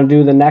guys want to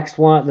do the next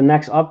one, the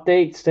next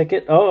update? Stick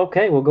it. Oh,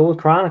 okay. We'll go with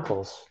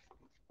Chronicles.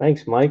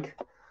 Thanks, Mike.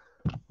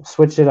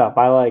 Switch it up.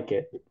 I like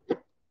it.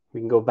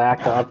 We can go back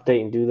to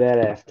update and do that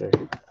after.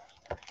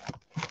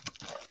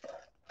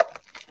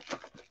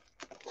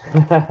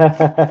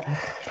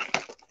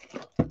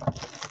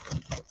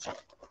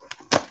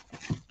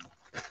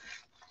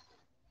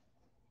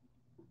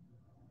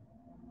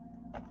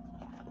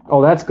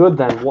 Oh, that's good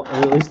then.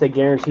 At least they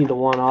guarantee the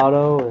one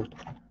auto.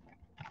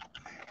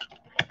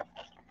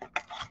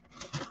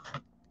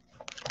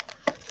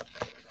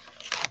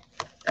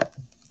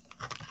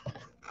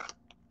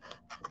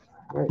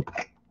 Right.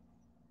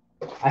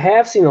 I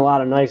have seen a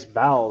lot of nice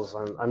Bells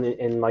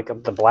in like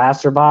the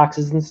blaster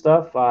boxes and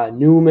stuff.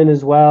 Newman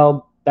as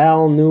well.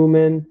 Bell,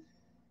 Newman,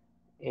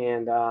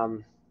 and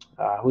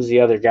who's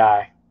the other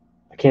guy?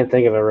 I can't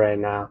think of it right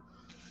now.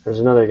 There's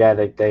another guy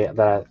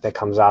that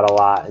comes out a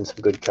lot and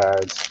some good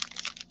cards.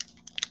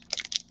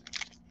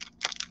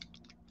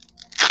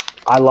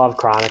 I love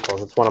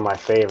Chronicles. It's one of my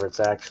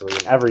favorites, actually,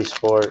 in every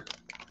sport.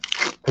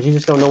 Because you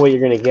just don't know what you're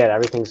going to get.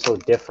 Everything's so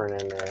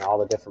different in there, all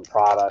the different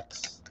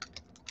products.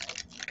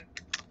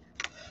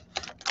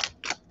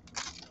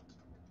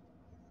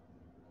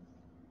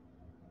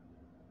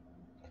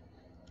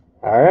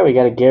 All right, we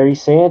got a Gary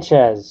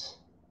Sanchez.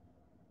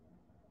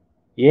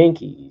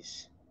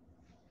 Yankees.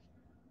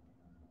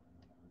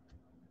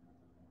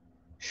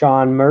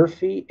 Sean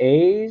Murphy,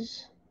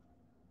 A's.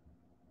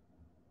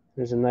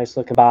 There's a nice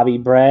looking Bobby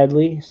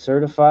Bradley,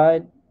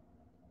 certified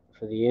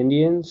for the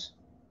Indians.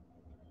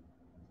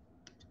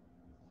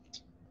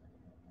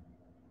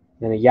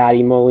 Then a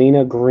Yadi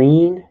Molina,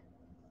 green,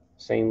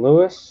 St.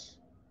 Louis.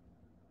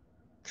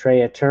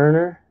 Trea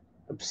Turner,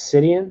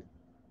 Obsidian,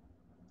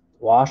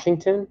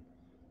 Washington.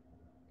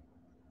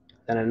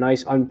 Then a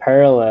nice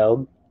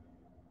unparalleled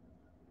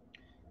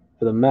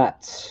for the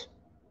Mets,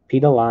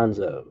 Pete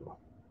Alonso.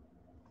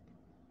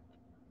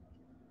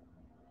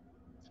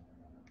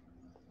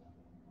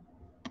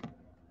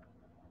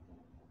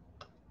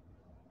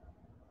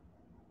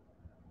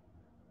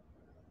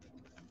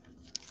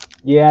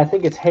 Yeah, I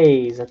think it's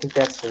Hayes. I think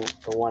that's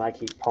the one I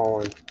keep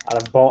pulling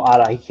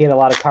he hit a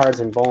lot of cards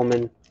in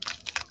Bowman.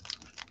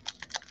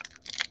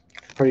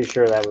 Pretty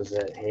sure that was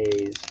it.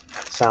 Hayes.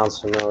 Sounds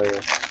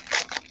familiar.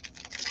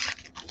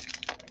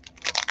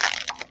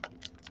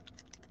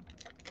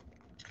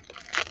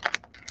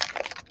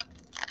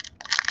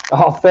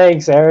 Oh,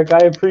 thanks, Eric. I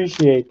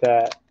appreciate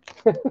that.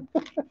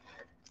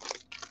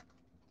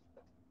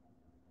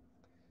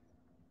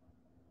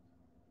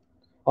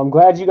 I'm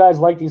glad you guys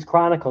like these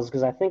Chronicles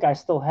because I think I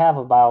still have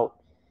about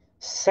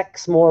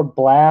 6 more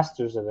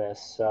blasters of this.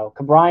 So,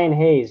 Brian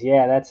Hayes,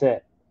 yeah, that's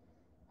it.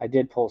 I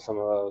did pull some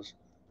of those.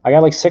 I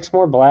got like 6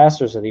 more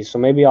blasters of these, so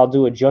maybe I'll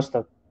do just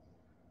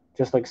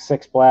like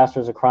 6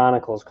 blasters of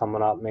Chronicles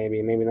coming up. Maybe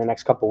in the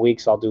next couple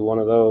weeks I'll do one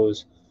of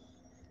those.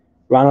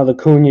 Ronald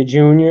Acuna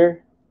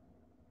Jr.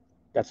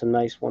 That's a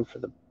nice one for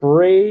the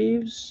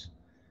Braves.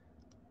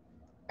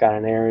 Got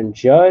an Aaron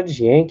Judge,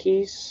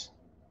 Yankees.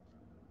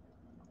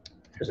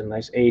 There's a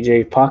nice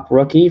AJ Puck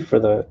rookie for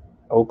the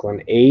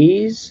Oakland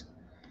A's.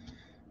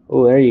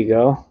 Oh, there you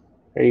go.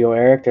 There you go,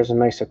 Eric. There's a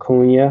nice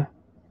Acuna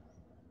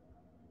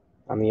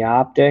on the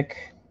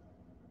optic.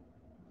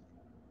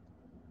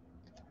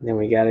 And then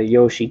we got a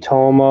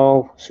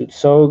Yoshitomo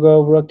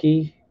Tsutsugo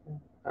rookie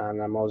on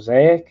the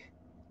mosaic.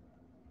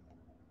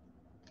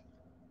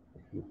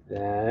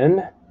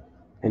 Then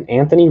an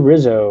Anthony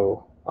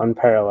Rizzo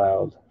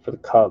unparalleled for the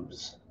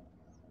Cubs.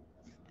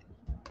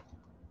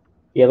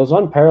 Yeah, those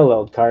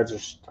unparalleled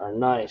cards are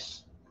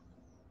nice.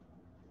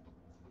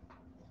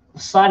 The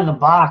side of the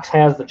box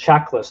has the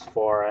checklist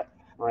for it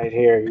right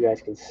here. You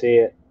guys can see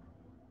it.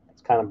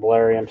 It's kind of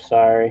blurry. I'm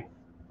sorry.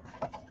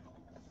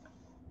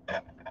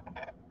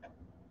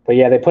 But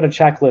yeah, they put a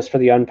checklist for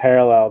the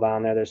unparalleled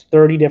on there. There's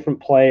 30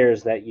 different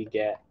players that you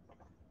get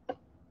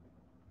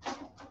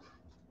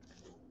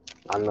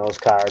on those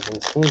cards. And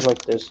it seems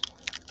like there's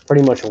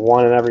pretty much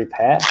one in every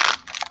pack.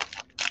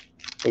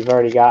 We've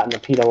already gotten the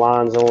Pete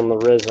Alonso and the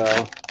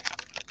Rizzo.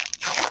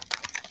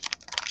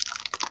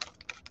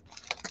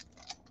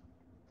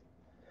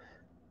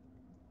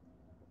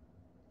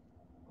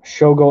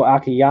 Shogo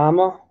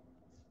Akiyama,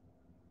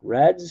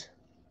 Reds.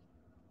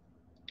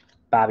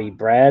 Bobby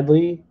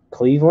Bradley,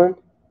 Cleveland.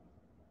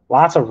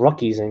 Lots of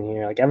rookies in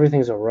here. Like,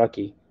 everything's a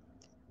rookie.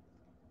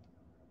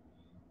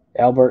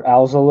 Albert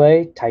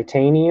Alzolay,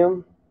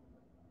 Titanium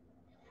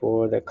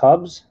for the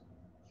Cubs.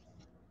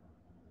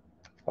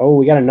 Oh,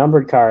 we got a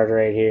numbered card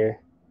right here.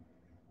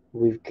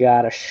 We've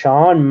got a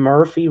Sean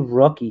Murphy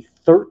rookie,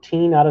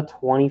 13 out of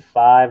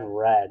 25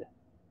 red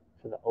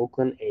for the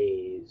Oakland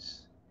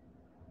A's.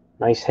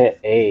 Nice hit,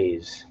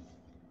 A's.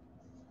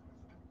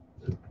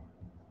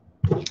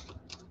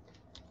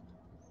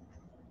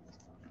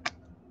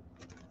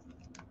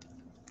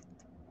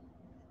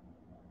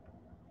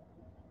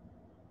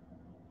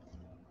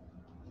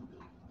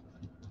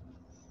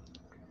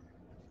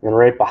 And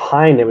right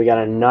behind it, we got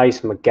a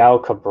nice Miguel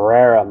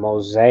Cabrera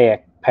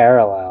mosaic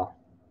parallel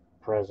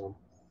prism.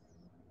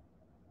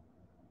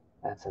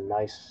 That's a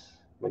nice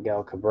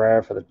Miguel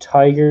Cabrera for the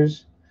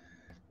Tigers.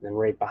 And then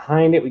right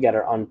behind it, we got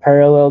our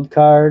unparalleled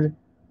card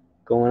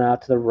going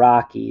out to the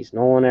Rockies,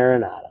 Nolan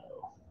Arenado.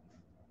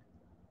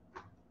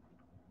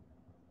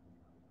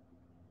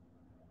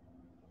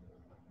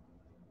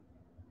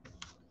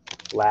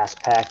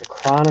 Last pack of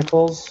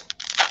Chronicles.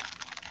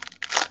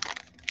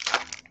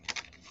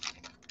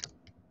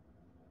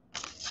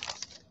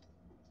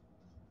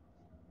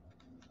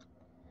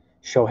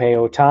 Shohei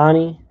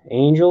Ohtani,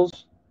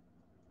 Angels.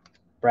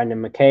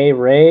 Brendan McKay,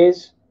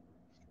 Rays.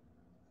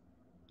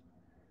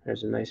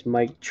 There's a nice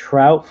Mike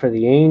Trout for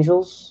the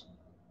Angels.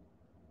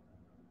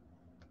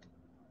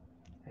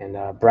 And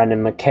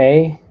Brendan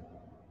McKay,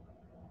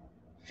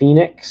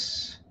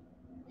 Phoenix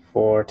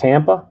for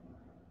Tampa.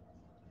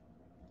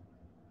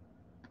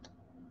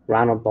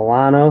 Ronald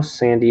Bolanos,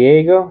 San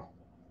Diego.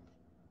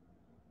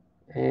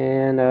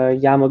 And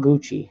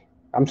Yamaguchi.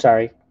 I'm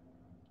sorry.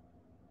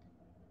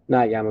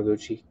 Not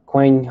Yamaguchi.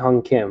 Kwang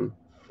Hung Kim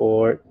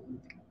for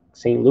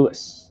St.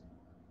 Louis.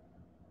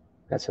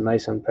 That's a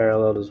nice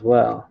unparalleled as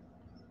well.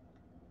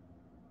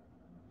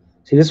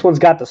 See, this one's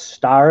got the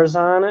stars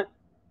on it.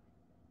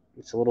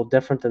 It's a little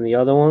different than the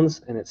other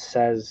ones, and it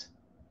says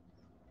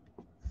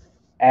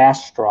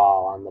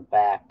Astral on the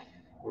back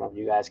don't know if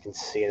you guys can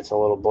see it. It's a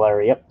little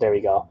blurry. Yep, there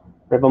we go.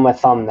 Right on my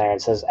thumb there,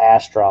 it says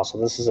Astral. So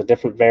this is a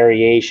different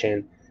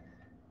variation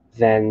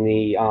than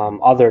the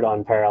other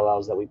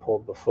unparallels that we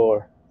pulled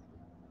before.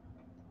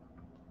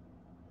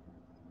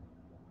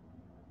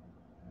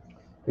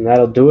 And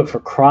that'll do it for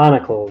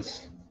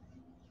Chronicles.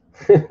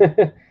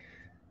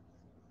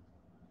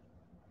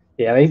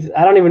 Yeah, I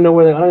don't even know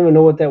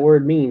what that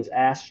word means.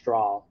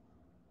 Astral.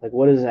 Like,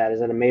 what is that? Is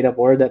that a made-up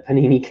word that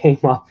Panini came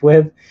up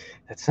with?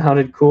 That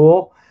sounded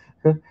cool.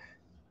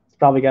 It's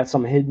probably got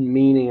some hidden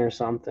meaning or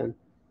something.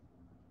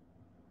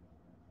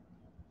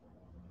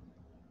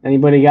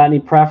 Anybody got any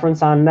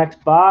preference on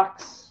next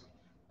box?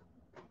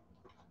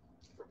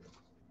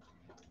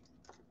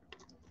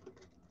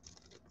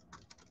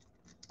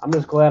 I'm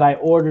just glad I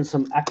ordered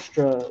some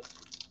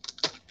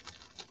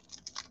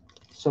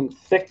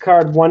thick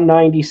card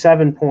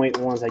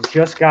 197.1s. I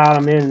just got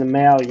them in the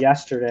mail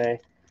yesterday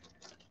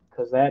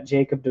because that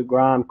Jacob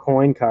deGrom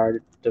coin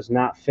card does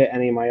not fit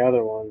any of my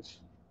other ones.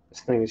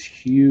 This thing is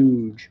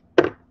huge.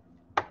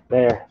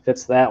 There,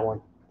 fits that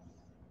one.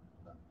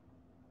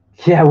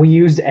 Yeah, we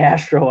used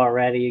Astro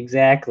already,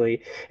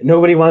 exactly.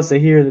 Nobody wants to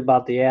hear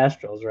about the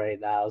Astros right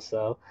now,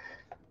 so.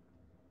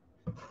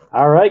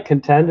 All right,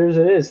 contenders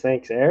it is.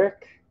 Thanks,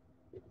 Eric.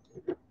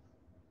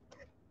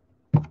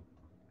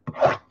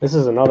 This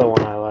is another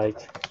one I like.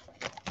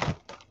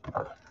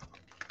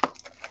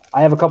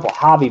 I have a couple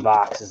hobby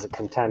boxes of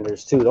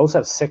contenders, too. Those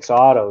have 6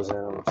 autos in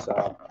them,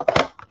 so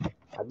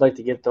I'd like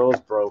to get those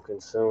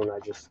broken soon. I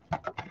just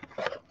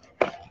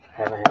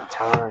haven't had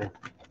time.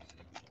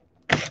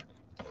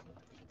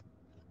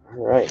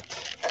 All right.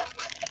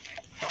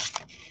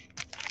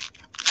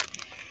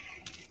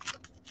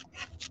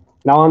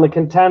 Now on the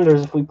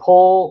contenders, if we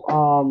pull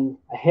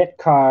a hit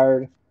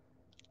card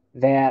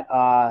that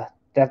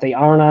they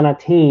aren't on a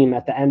team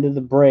at the end of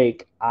the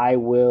break, I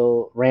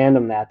will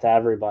random that to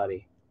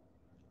everybody.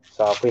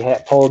 So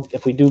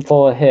if we do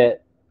pull a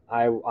hit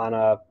on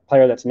a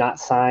player that's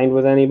not signed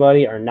with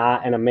anybody or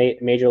not in a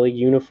major league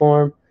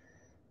uniform,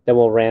 then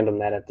we'll random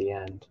that at the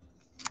end.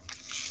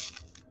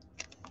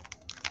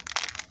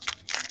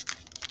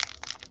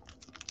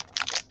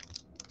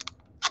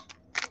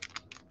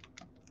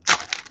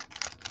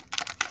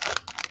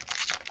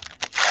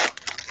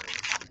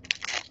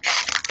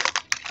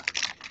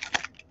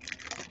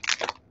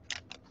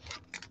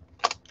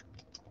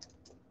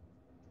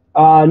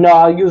 No,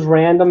 I'll use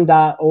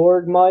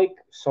random.org, Mike.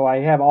 So I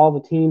have all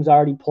the teams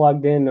already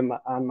plugged in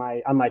on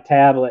my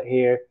tablet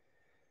here,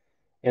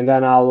 and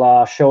then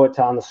I'll show it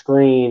on the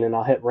screen, and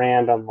I'll hit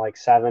random like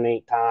 7,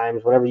 8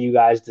 times, whatever you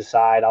guys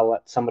decide. I'll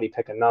let somebody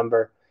pick a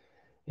number,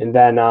 and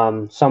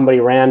then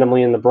somebody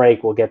randomly in the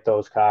break will get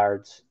those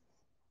cards.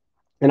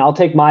 And I'll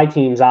take my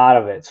teams out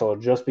of it, so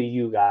it'll just be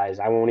you guys.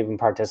 I won't even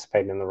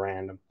participate in the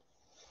random.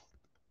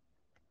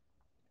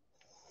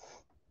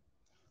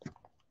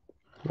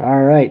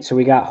 All right, so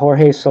we got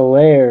Jorge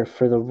Soler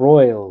for the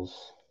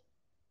Royals.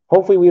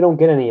 Hopefully we don't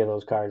get any of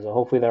those cards, though.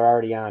 Hopefully they're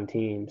already on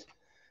teams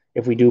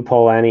if we do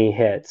pull any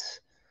hits.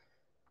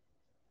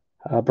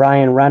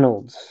 Brian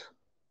Reynolds,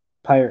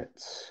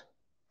 Pirates.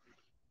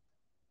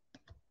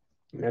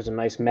 And there's a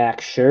nice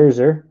Max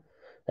Scherzer.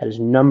 That is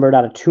numbered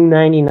out of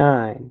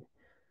 299.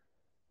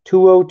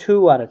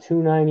 202 out of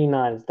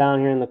 299. It's down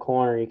here in the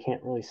corner. You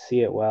can't really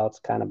see it well. It's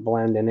kind of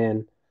blending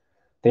in.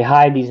 They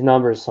hide these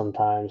numbers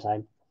sometimes.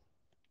 I'm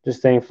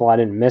just thankful I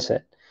didn't miss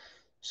it.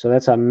 So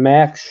that's a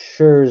Max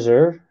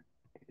Scherzer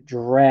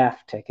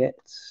draft ticket.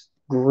 It's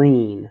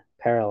green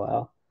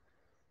parallel.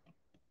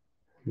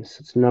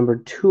 It's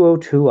numbered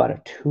 202 out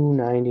of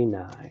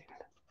 299.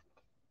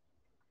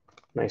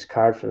 Nice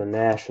card for the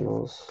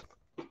Nationals.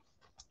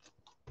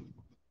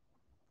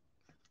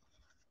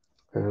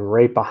 And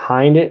right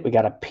behind it, we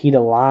got a Pete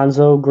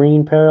Alonso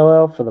green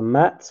parallel for the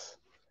Mets.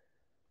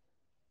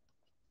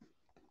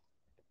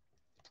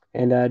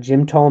 And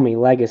Jim Thome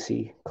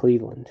Legacy,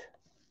 Cleveland.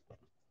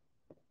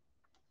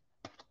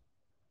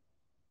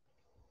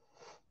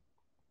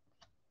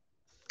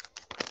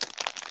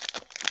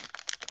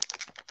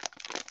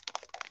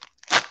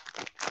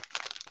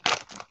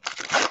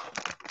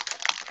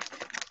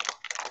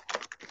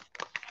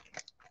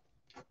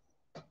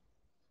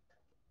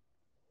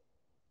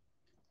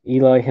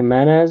 Eloy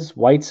Jimenez,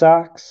 White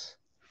Sox.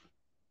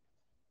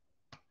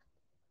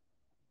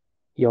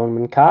 Yoan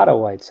Moncada,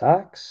 White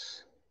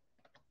Sox.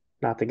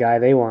 Not the guy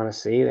they want to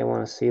see. They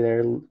want to see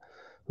their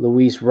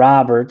Luis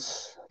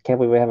Roberts. Can't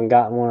believe we haven't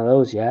gotten one of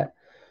those yet.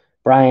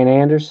 Brian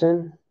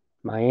Anderson,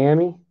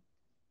 Miami.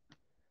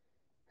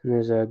 And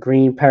there's a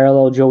green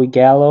parallel Joey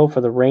Gallo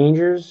for the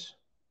Rangers.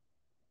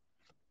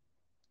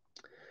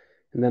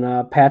 And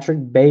then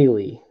Patrick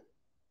Bailey.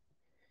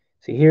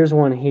 See, here's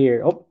one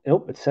here.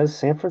 Oh, it says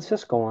San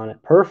Francisco on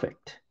it.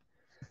 Perfect.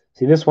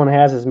 See, this one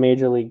has his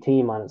major league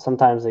team on it.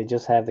 Sometimes they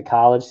just have the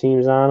college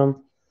teams on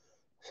them.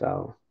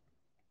 So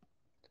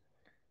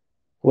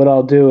what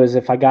I'll do is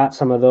if I got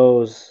some of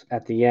those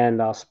at the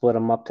end, I'll split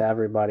them up to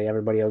everybody.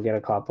 Everybody will get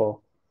a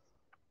couple.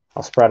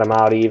 I'll spread them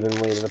out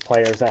evenly to the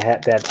players that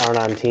aren't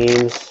on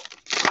teams.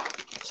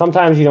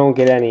 Sometimes you don't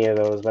get any of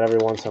those, but every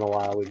once in a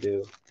while we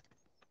do.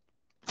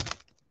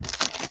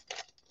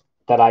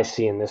 that I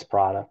see in this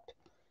product.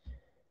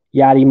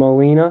 Yadi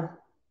Molina,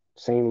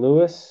 St.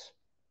 Louis.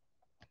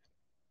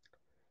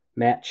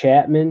 Matt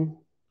Chapman,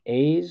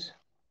 A's.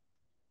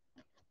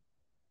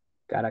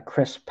 Got a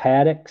Chris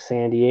Paddock,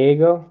 San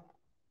Diego.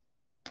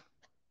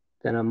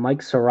 Then a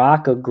Mike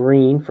Soroka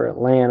green for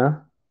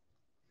Atlanta.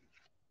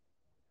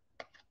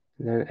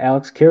 And then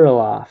Alex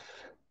Kirilloff,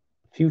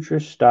 Future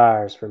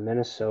Stars for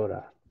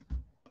Minnesota.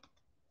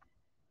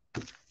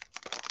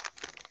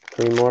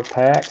 3 more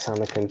packs on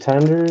the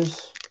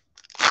contenders.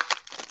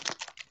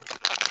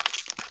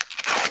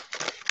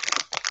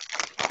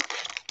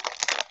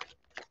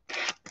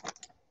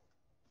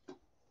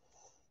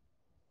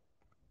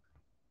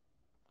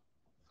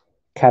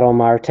 Ketel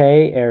Marte,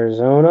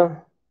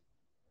 Arizona.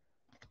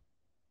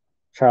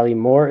 Charlie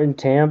Morton,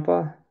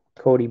 Tampa.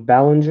 Cody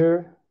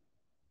Bellinger,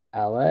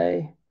 LA.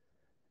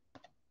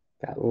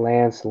 Got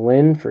Lance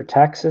Lynn for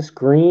Texas,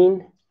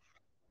 green.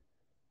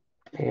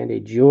 And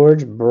a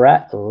George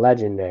Brett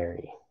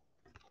legendary.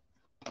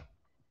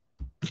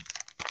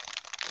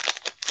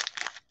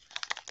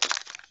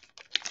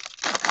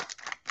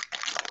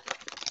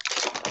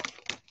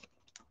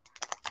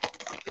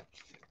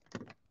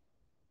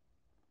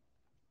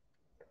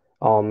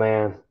 Oh,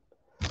 man.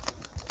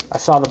 I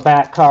saw the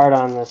back card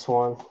on this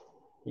one.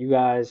 You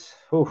guys,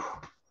 whew,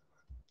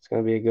 it's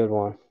going to be a good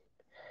one.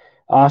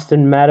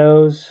 Austin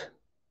Meadows,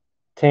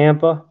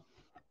 Tampa.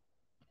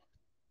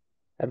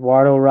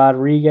 Eduardo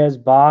Rodriguez,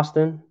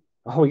 Boston.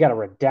 Oh, we got a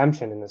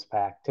redemption in this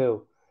pack,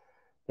 too.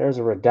 There's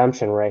a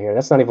redemption right here.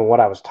 That's not even what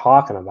I was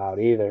talking about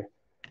either.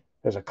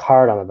 There's a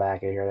card on the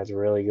back of here that's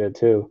really good,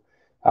 too.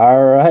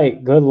 All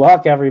right. Good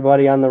luck,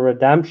 everybody, on the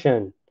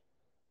redemption.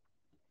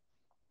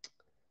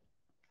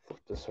 Flip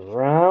this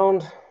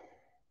around.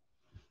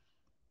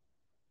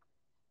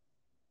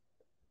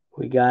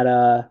 We got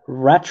a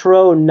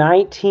retro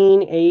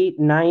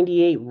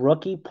 1998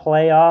 rookie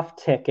playoff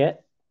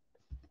ticket.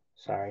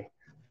 Sorry.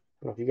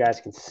 I don't know if you guys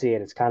can see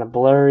it. It's kind of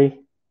blurry.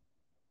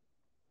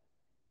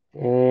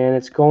 And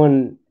it's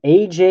going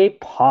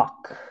AJ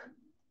Puck.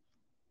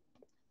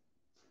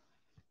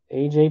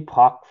 AJ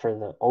Puck for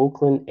the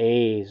Oakland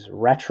A's.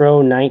 Retro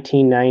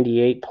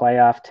 1998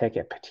 playoff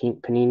ticket.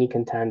 Panini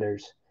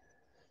Contenders.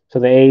 So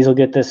the A's will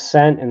get this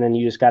sent, and then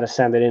you just got to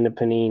send it into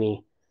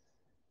Panini.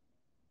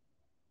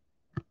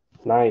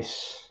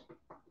 Nice.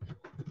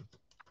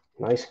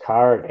 Nice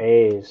card,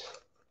 A's.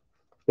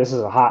 This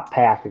is a hot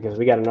pack because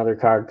we got another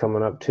card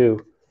coming up,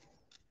 too.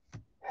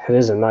 It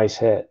is a nice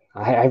hit.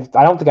 I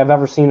don't think I've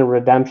ever seen a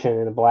redemption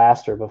in a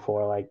blaster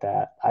before like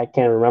that. I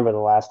can't remember the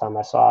last time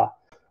I saw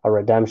a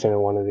redemption in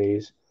one of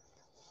these.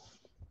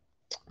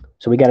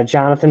 So we got a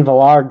Jonathan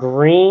Villar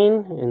green,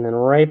 and then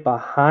right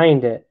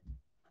behind it,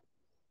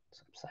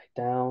 it's upside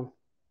down.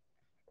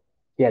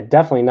 Yeah,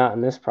 definitely not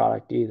in this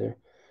product either.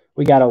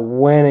 We got a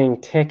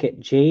winning ticket,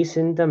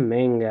 Jason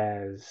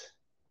Dominguez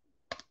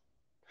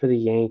for the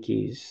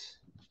Yankees.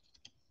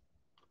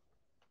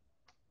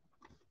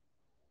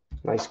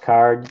 Nice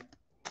card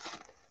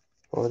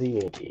for the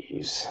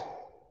Yankees.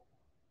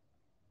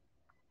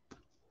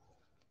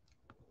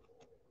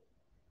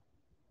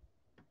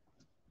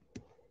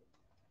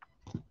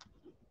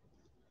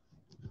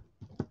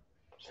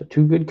 So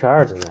 2 good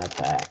cards in that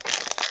pack.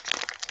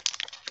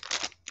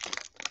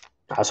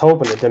 I was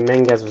hoping that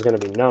Dominguez was going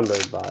to be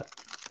numbered, but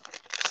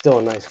still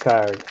a nice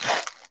card.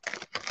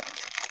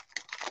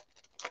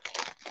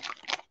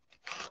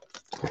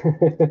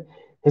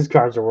 His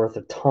cards are worth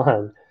a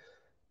ton.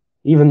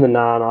 Even the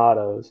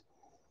non-autos.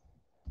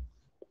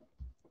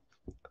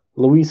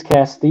 Luis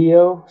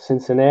Castillo,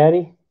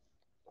 Cincinnati.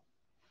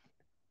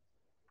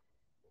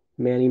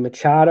 Manny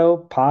Machado,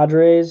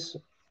 Padres.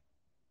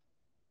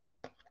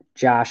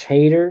 Josh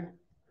Hader,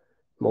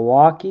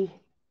 Milwaukee.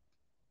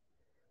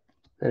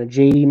 And a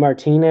J.D.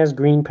 Martinez,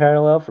 green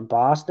parallel for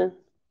Boston.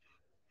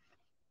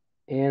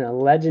 And a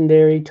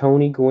legendary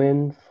Tony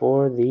Gwynn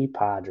for the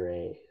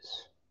Padres.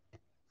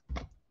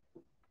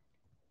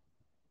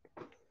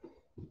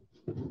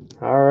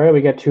 All right, we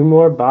got 2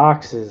 more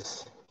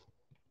boxes.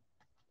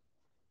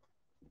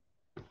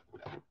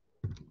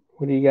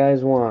 What do you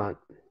guys want?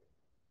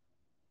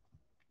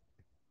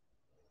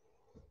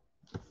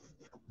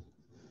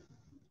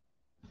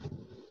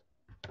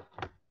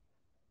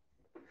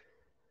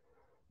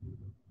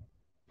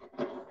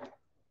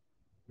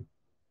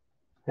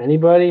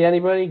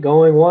 Anybody?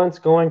 Going once,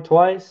 going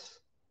twice?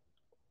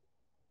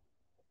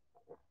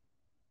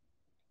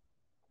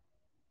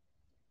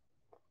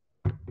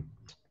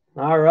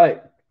 All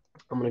right.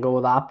 I'm going to go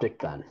with Optic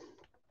then.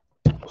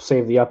 We'll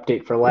save the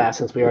update for last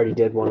since we already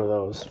did one of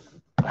those.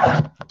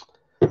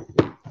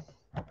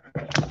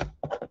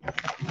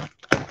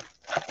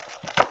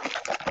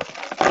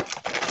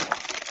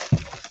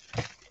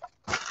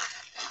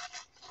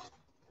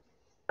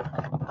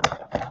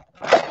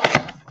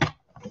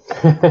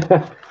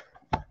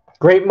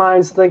 Great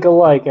minds think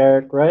alike,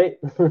 Eric, right?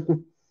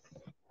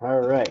 All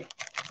right.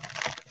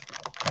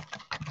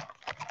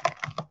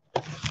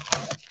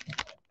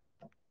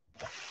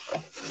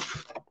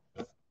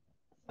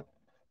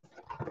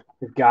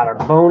 We've got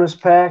our bonus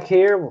pack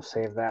here. We'll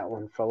save that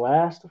one for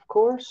last, of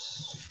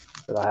course.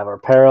 It'll have our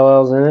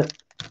parallels in it.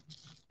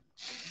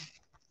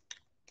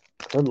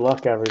 Good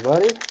luck,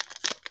 everybody.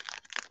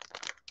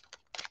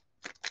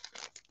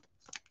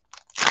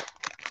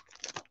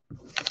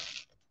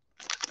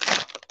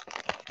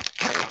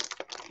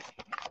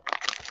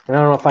 And I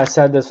don't know if I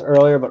said this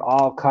earlier, but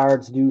all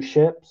cards do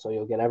ship, so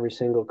you'll get every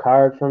single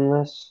card from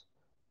this,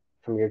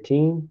 from your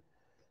team.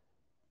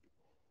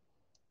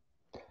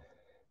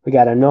 We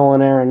got a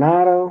Nolan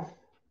Arenado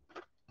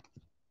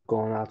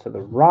going out to the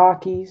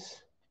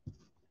Rockies.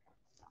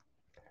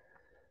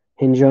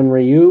 Hyun-Jin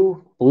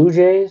Ryu, Blue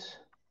Jays.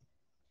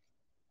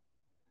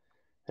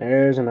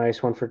 There's a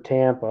nice one for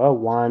Tampa.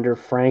 Wander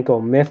Franco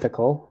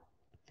Mythical.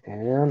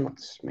 And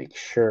let's make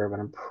sure, but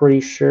I'm pretty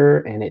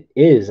sure, and it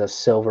is a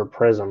silver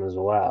prism as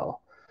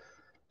well.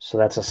 So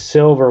that's a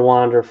silver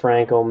Wander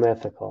Franco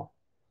Mythical.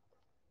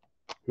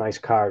 Nice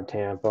card,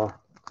 Tampa.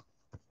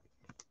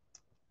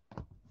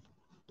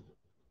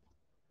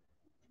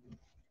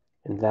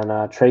 And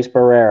then Trace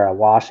Barrera,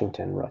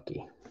 Washington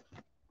rookie.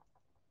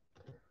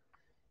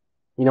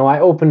 You know,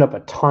 I opened up a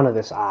ton of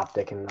this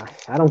Optic, and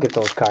I don't get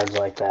those cards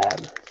like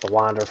that. The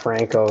Wander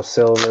Franco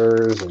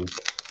silvers and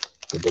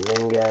the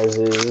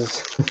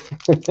Dominguez's.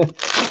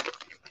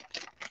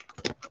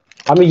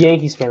 I'm a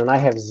Yankees fan, and I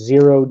have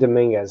 0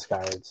 Dominguez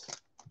cards.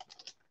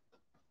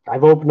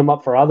 I've opened them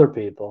up for other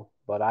people,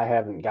 but I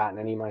haven't gotten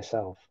any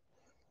myself.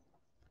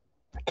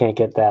 I can't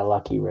get that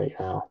lucky right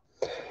now.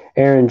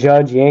 Aaron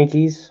Judge,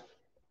 Yankees.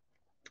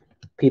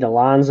 Pete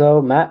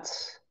Alonso,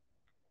 Mets.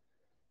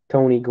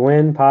 Tony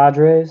Gwynn,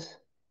 Padres.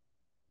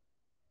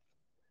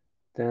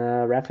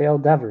 Rafael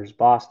Devers,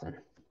 Boston.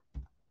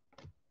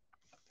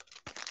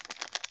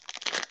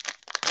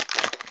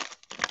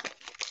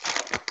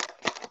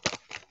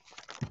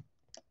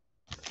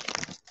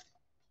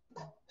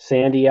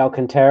 Sandy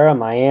Alcantara,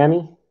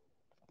 Miami.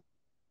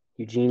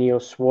 Eugenio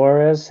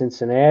Suarez,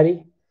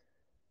 Cincinnati.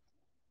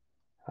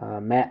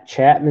 Matt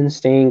Chapman,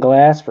 stained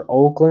glass for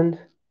Oakland.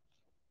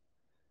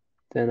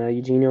 Then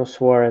Eugenio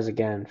Suarez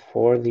again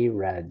for the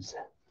Reds.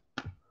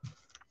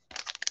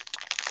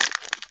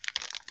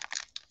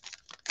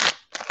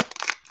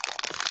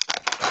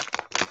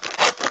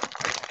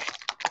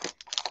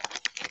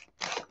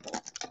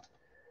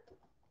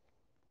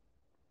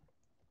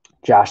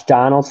 Josh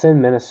Donaldson,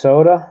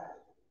 Minnesota.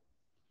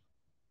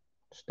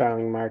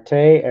 Starling Marte,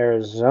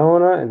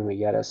 Arizona, and we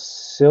got a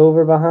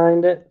silver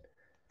behind it.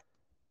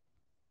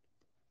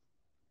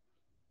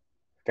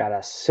 Got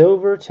a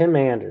silver Tim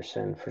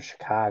Anderson for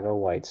Chicago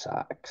White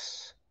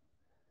Sox.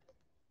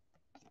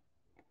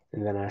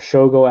 And then a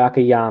Shogo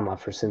Akiyama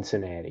for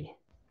Cincinnati.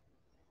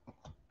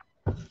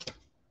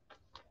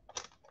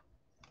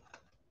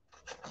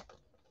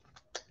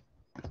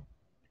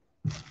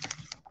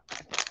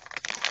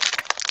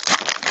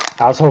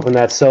 I was hoping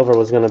that silver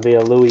was going to be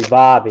a Louis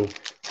Bobby.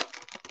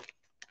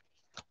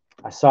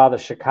 I saw the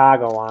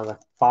Chicago on the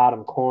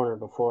bottom corner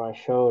before I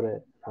showed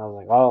it. I was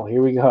like, oh,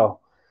 here we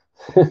go.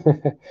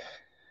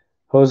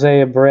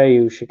 Jose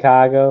Abreu,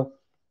 Chicago.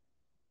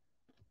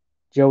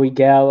 Joey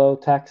Gallo,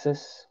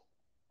 Texas.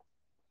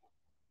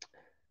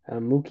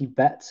 Mookie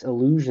Betts,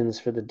 Illusions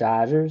for the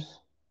Dodgers.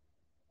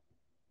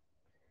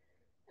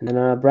 And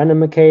then Brendan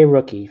McKay,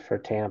 rookie for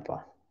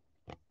Tampa.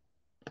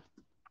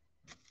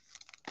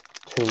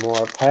 2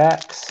 more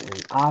packs in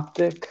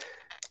Optic.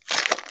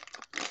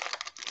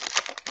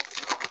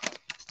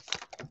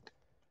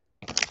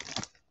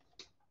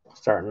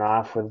 Starting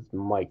off with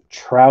Mike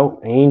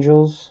Trout,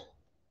 Angels.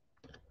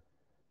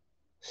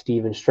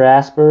 Steven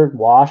Strasburg,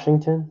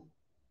 Washington.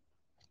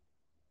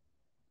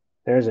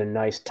 There's a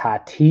nice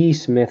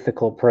Tatis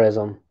mythical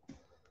prism.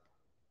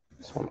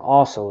 This one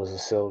also is a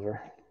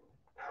silver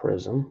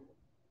prism.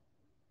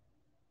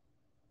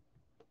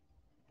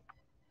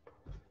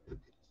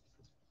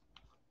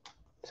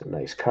 It's a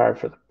nice card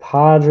for the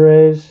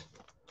Padres.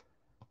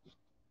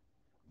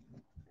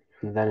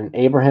 And then an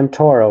Abraham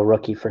Toro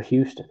rookie for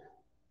Houston.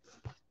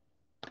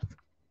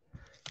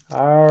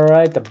 All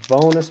right, the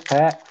bonus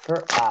pack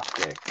for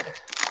Optic.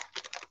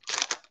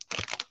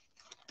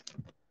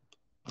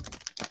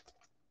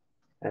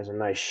 There's a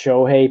nice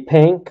Shohei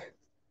pink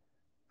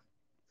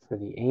for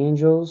the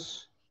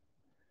Angels.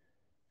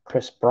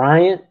 Chris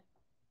Bryant,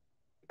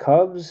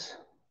 Cubs.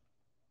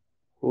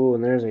 Ooh,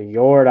 and there's a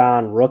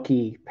Yordan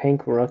rookie,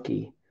 pink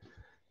rookie.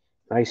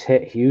 Nice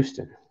hit,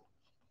 Houston.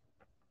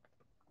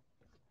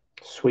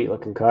 Sweet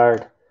looking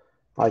card.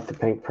 I like the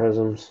pink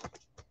prisms.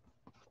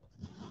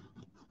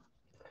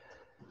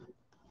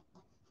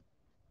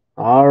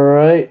 All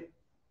right.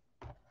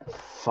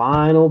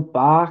 Final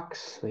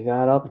box. We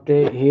got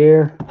update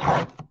here.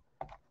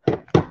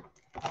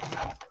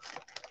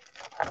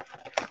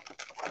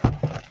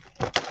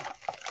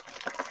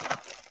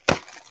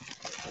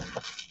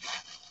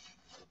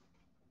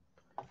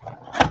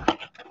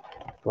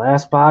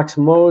 Last box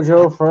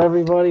mojo for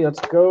everybody. Let's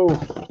go.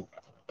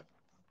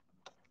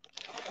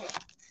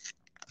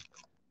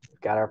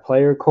 Got our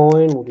player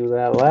coin. We'll do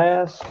that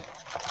last.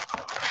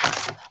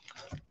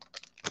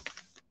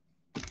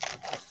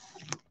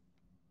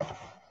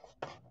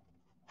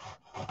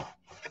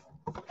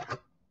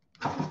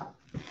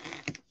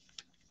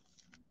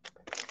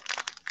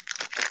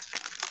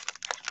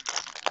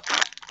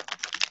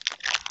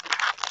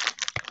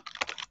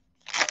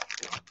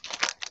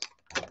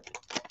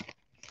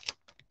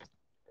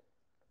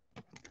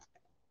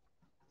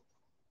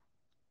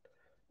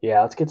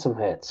 Yeah, let's get some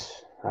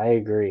hits. I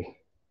agree.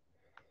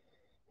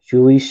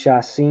 Jhoulys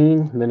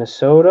Chacin,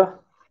 Minnesota.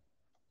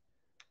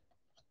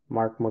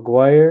 Mark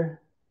McGwire.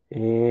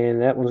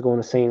 And that one's going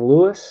to St.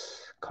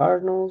 Louis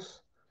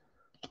Cardinals.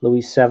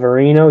 Luis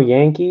Severino,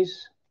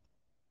 Yankees.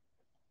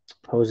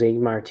 Jose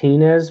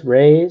Martinez,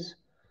 Rays.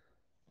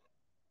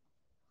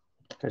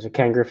 There's a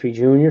Ken Griffey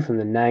Jr. from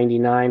the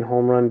 99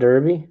 Home Run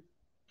Derby.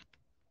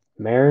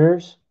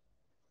 Mariners.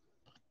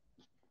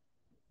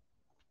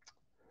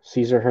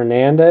 Cesar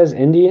Hernandez,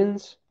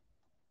 Indians.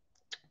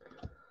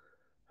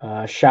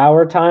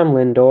 Shower Time,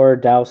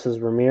 Lindor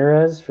Douses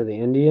Ramirez for the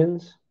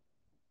Indians.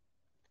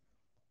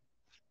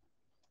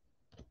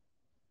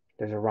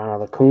 There's a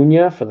Ronald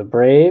Acuna for the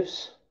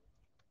Braves.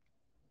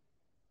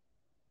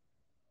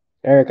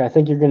 Eric, I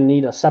think you're going to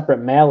need a separate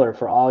mailer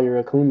for all your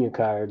Acuna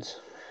cards.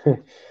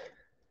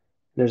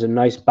 There's a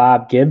nice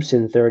Bob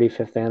Gibson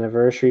 35th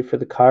anniversary for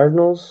the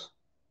Cardinals.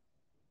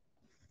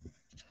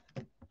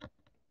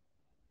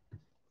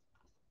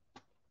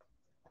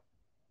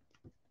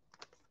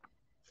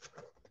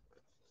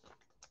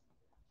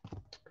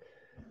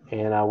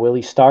 And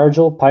Willie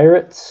Stargell,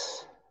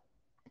 Pirates.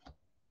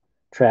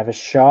 Travis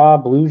Shaw,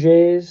 Blue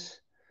Jays.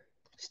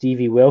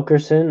 Stevie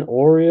Wilkerson,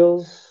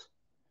 Orioles.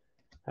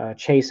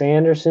 Chase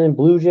Anderson,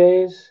 Blue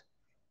Jays.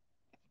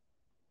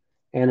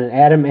 And an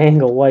Adam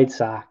Engel, White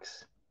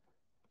Sox.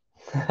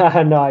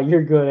 No,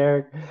 you're good,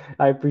 Eric.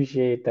 I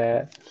appreciate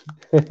that.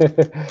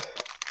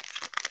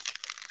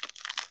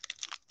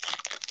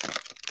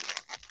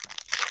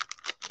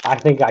 I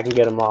think I can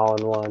get them all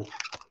in one.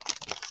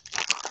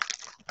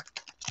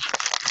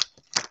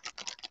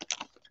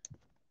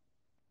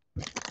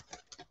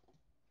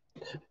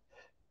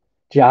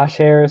 Josh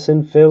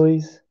Harrison,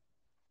 Phillies.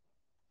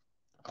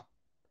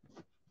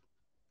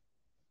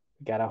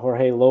 Got a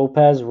Jorge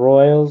Lopez,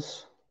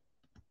 Royals.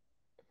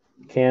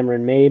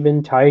 Cameron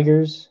Maybin,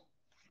 Tigers.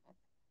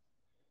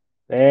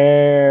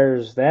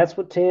 That's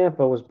what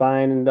Tampa was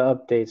buying into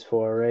updates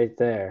for right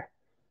there.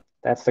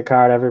 That's the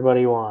card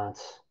everybody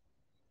wants.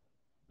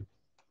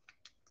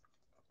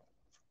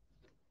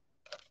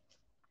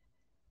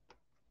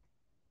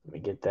 Let me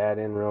get that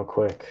in real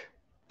quick.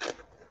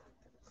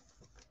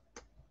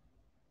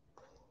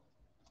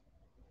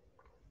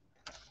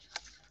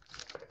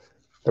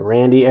 The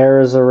Randy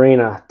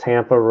Arozarena,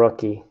 Tampa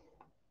rookie.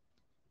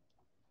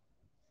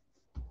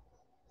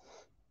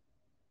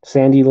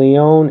 Sandy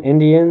Leone,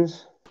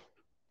 Indians.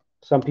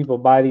 Some people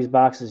buy these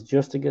boxes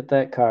just to get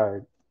that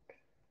card.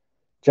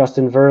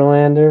 Justin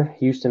Verlander,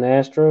 Houston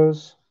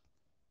Astros.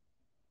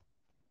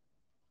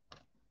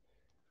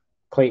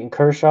 Clayton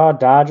Kershaw,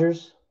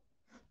 Dodgers.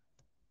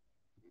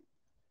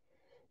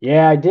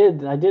 Yeah, I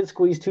did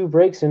squeeze 2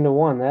 breaks into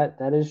one.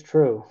 That is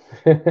true.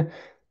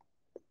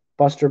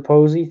 Buster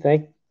Posey,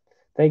 thank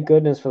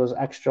goodness for those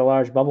extra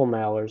large bubble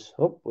mailers.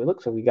 Oh, it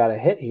looks like we got a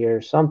hit here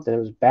or something. It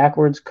was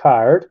backwards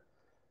card.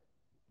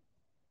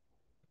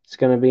 It's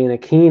going to be an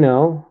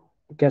Aquino.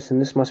 I'm guessing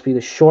this must be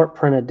the short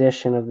print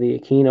edition of the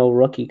Aquino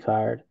rookie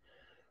card.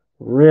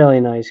 Really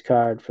nice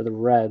card for the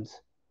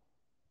Reds.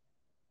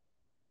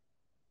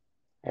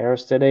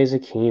 Aristides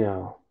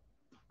Aquino.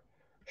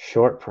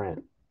 Short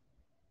print.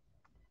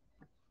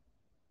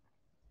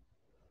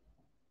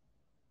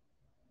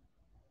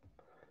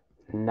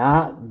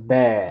 Not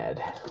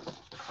bad.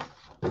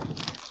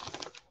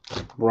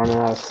 Running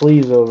out of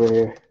sleeves over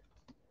here.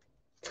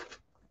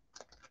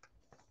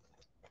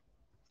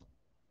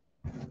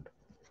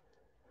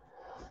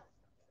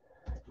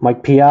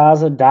 Mike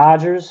Piazza,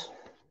 Dodgers.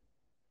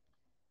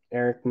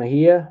 Eric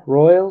Mejia,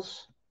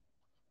 Royals.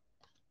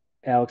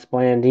 Alex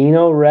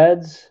Blandino,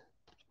 Reds.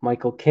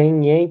 Michael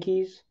King,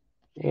 Yankees.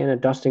 And a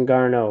Dustin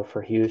Garneau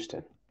for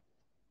Houston.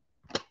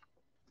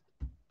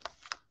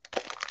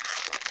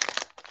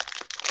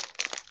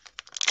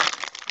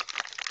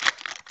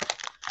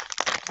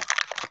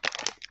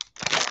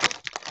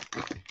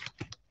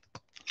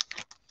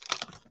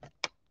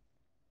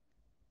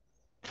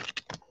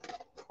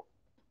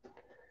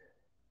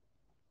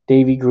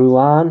 Davey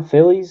Grulon,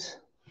 Phillies.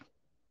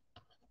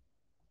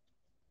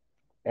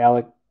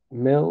 Alec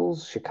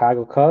Mills,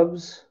 Chicago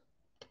Cubs.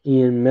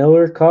 Ian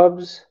Miller,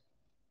 Cubs.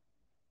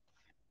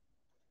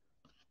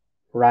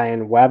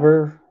 Ryan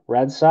Weber,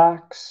 Red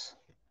Sox.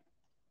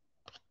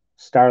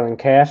 Starlin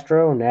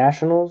Castro,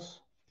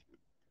 Nationals.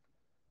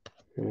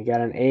 And we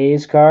got an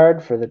A's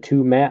card for the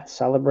 2 Matt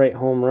Celebrate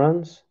home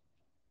runs.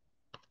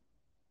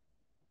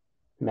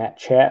 Matt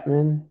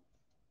Chapman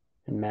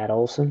and Matt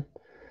Olson.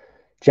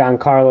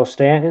 Giancarlo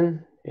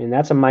Stanton, and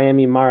that's a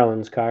Miami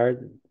Marlins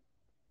card.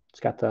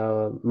 It's got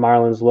the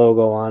Marlins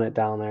logo on it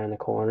down there in the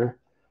corner.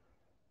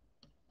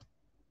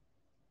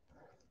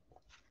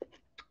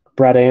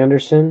 Brett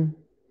Anderson,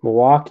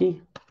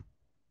 Milwaukee.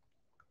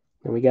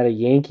 And we got a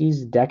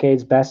Yankees,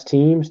 Decade's Best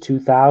Teams,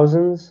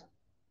 2000s.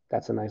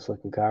 That's a nice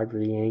looking card for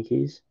the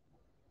Yankees.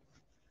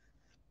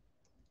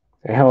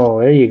 Oh,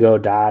 there you go,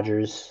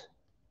 Dodgers.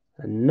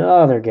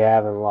 Another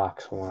Gavin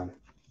Lux one.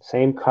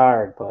 Same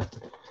card, but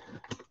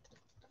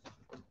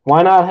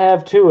why not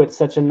have 2? It's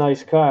such a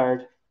nice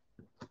card.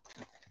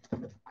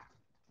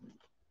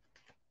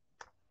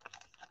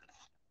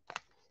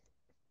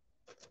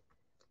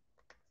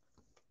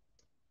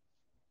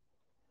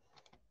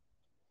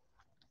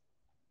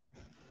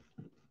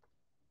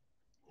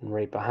 And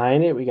right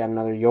behind it, we got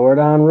another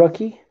Jordan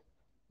rookie.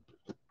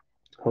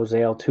 Jose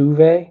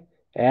Altuve,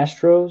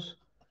 Astros.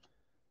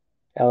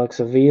 Alex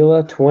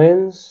Avila,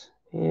 Twins.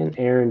 And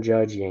Aaron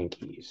Judge,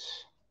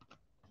 Yankees.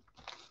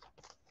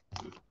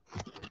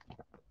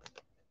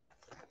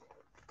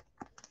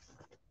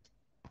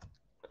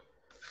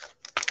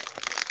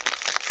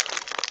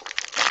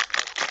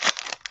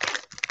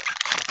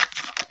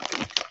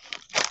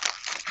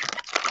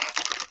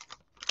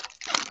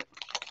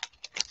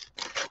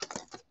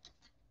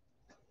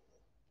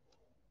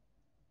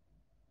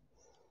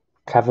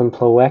 Kevin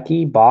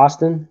Plawecki,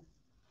 Boston.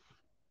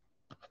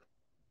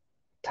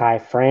 Ty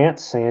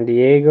France, San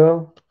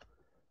Diego.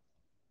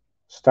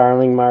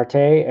 Starling Marte,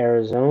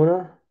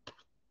 Arizona.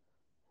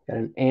 Got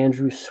an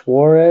Andrew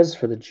Suarez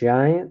for the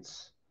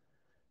Giants.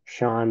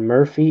 Sean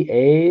Murphy,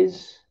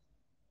 A's.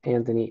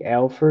 Anthony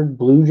Alford,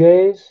 Blue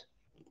Jays.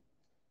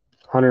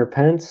 Hunter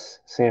Pence,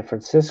 San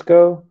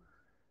Francisco.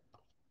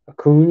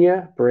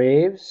 Acuna,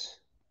 Braves.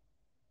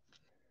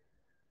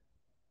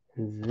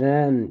 And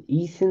then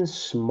Ethan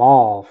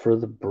Small for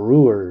the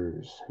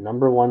Brewers,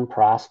 #1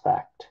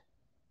 prospect.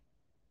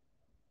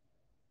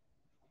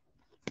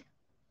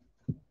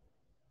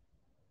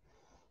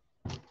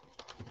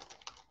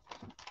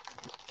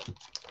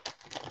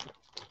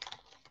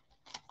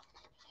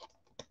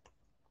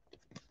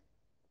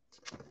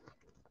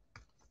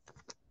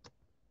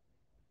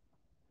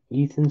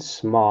 Ethan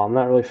Small. I'm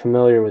not really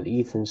familiar with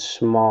Ethan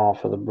Small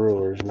for the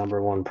Brewers,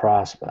 #1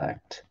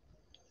 prospect.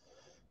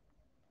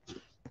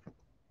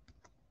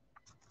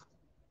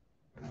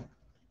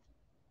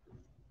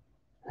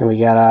 And we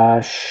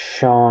got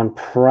Sean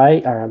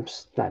Price, or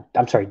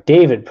I'm sorry,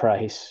 David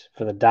Price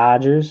for the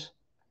Dodgers.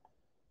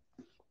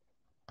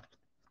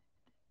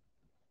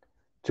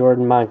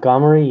 Jordan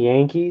Montgomery,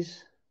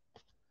 Yankees.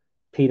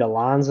 Pete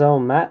Alonso,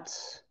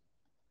 Mets.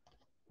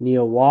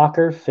 Neil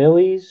Walker,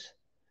 Phillies.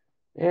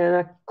 And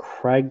a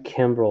Craig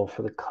Kimbrell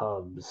for the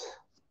Cubs.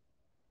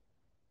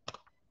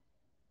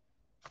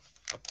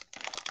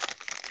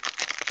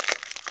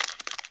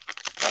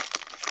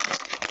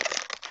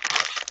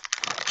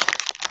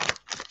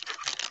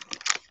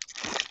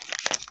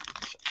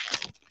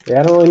 Yeah,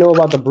 I don't really know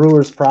about the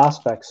Brewers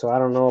prospects, so I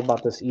don't know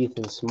about this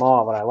Ethan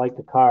Small, but I like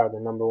the card, the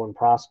 #1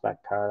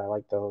 prospect card. I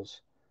like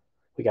those.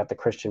 We got the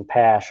Christian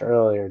Pash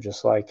earlier,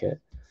 just like it,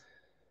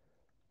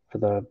 for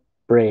the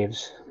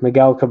Braves.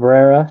 Miguel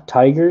Cabrera,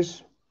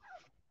 Tigers.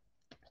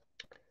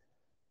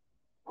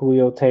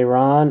 Julio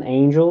Teheran,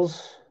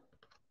 Angels.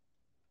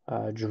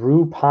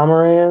 Drew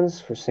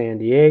Pomeranz for San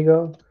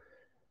Diego.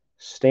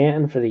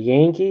 Stanton for the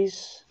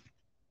Yankees.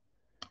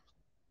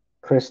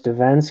 Chris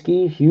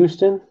Davinsky,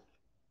 Houston.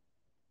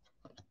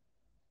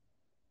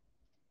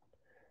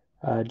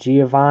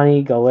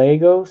 Giovanni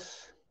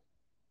Gallegos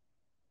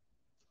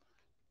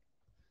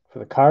for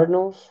the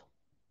Cardinals.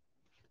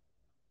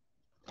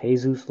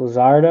 Jesus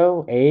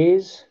Luzardo,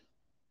 A's.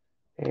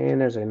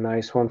 And there's a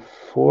nice one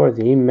for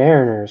the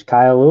Mariners.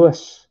 Kyle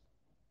Lewis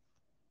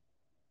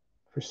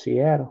for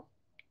Seattle.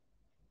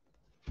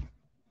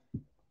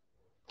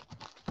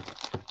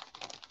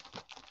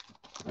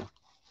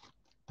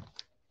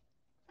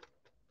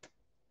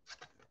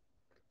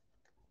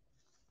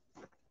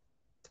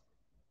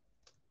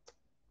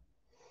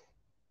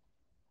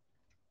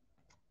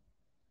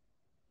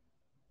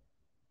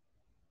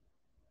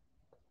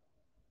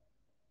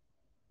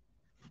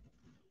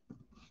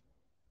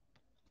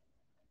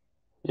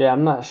 Yeah,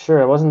 I'm not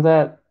sure. Wasn't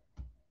that...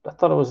 I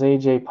thought it was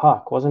A.J.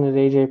 Puck. Wasn't it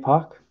A.J.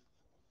 Puck?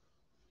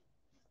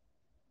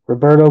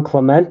 Roberto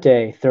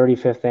Clemente,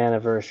 35th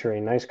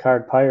anniversary. Nice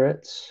card,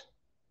 Pirates.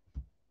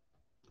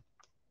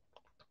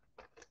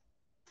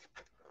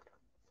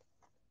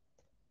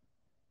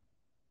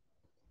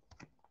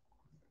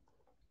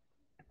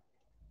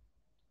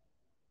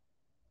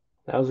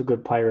 That was a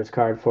good Pirates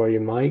card for you,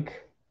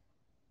 Mike.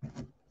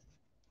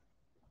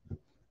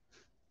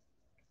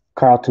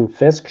 Carlton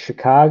Fisk,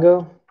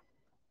 Chicago.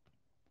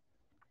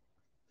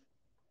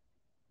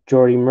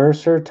 Jordy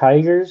Mercer,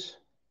 Tigers.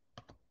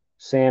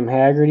 Sam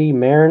Haggerty,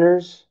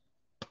 Mariners.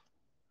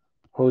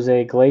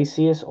 Jose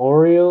Iglesias,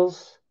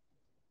 Orioles.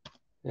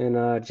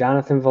 And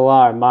Jonathan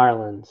Villar,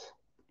 Marlins.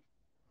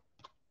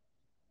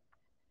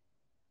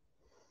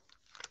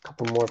 A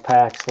couple more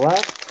packs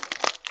left.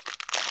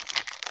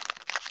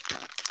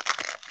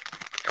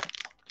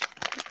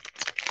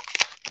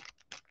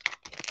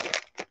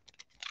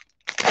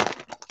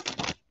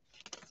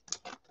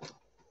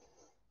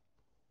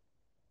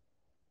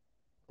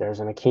 There's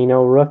an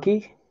Aquino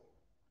rookie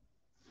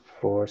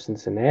for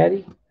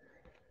Cincinnati.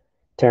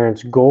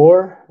 Terrence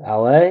Gore,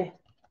 LA.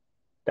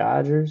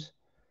 Dodgers.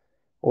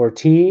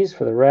 Ortiz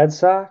for the Red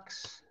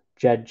Sox.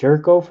 Jed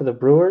Jerko for the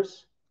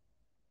Brewers.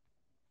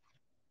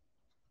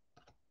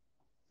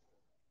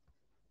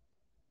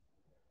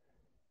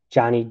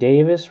 Johnny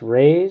Davis,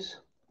 Rays.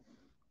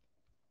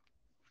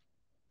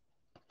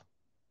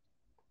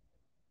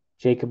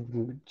 Jacob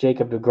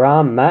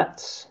DeGrom,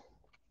 Mets.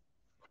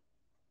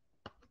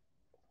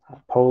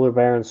 Polar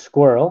Bear and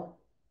Squirrel,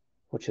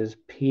 which is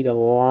Pete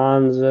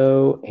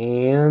Alonso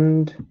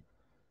and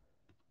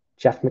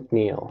Jeff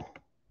McNeil.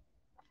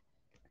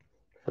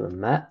 for the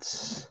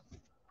Mets.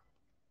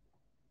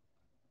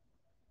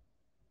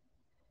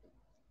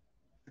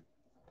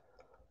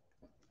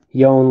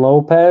 Yoan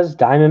Lopez,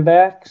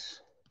 Diamondbacks.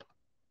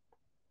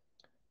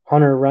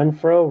 Hunter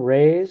Renfroe,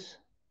 Rays.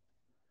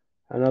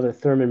 Another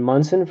Thurman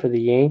Munson for the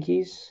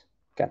Yankees.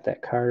 Got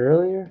that card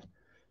earlier.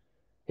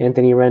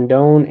 Anthony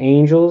Rendon,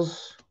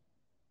 Angels.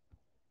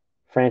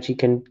 Franchi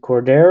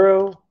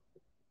Cordero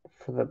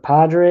for the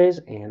Padres.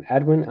 And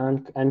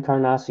Edwin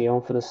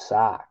Encarnacion for the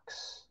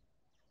Sox.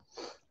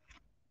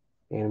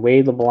 And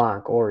Wade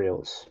LeBlanc,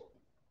 Orioles.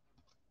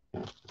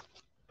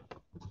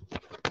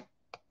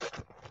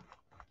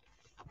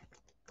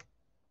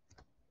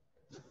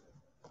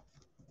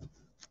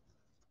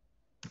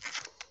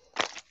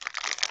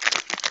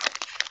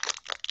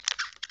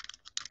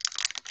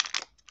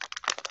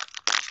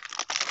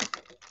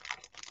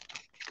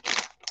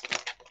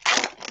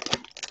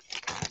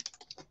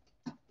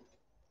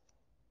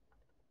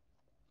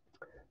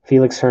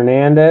 Felix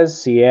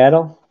Hernandez,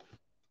 Seattle.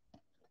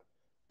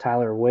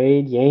 Tyler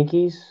Wade,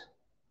 Yankees.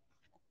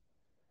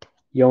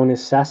 Yoenis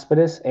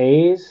Cespedes,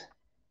 A's.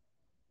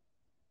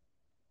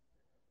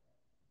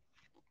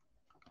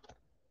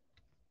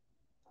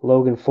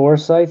 Logan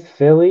Forsythe,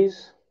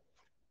 Phillies.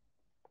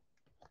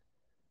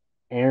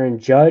 Aaron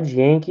Judge,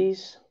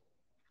 Yankees.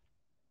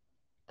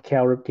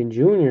 Cal Ripken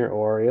Jr.,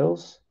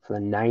 Orioles for the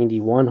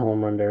 91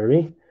 home run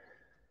derby.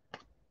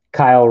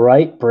 Kyle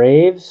Wright,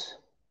 Braves.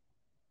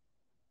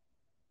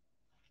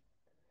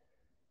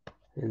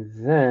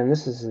 And then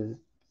this is a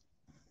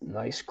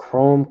nice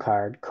chrome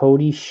card.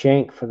 Cody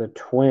Shank for the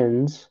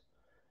Twins.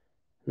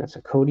 And that's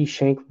a Cody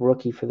Shank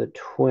rookie for the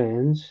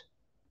Twins.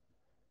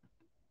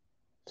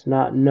 It's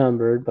not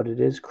numbered, but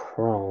it is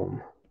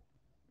chrome.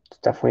 It's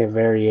definitely a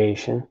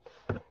variation.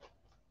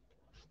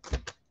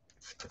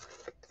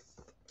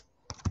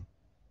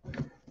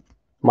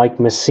 Mike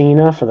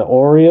Messina for the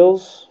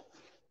Orioles.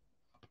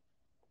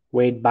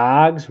 Wade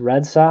Boggs,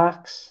 Red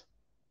Sox.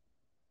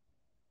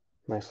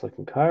 Nice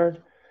looking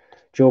card.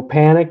 Joe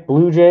Panik,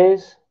 Blue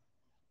Jays.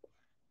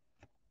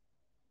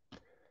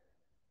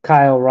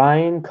 Kyle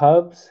Ryan,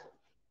 Cubs.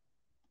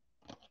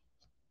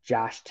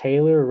 Josh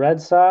Taylor, Red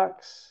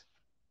Sox.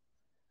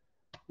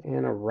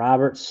 And a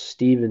Robert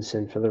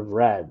Stevenson for the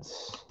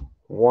Reds.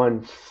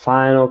 One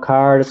final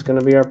card. It's going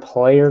to be our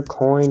player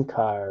coin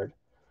card.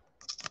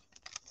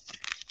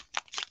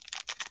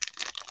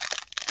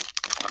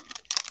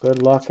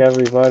 Good luck,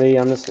 everybody,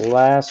 on this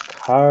last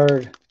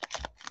card.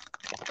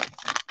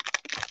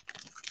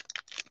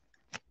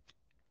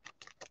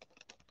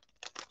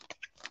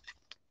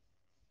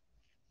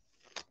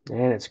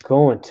 And it's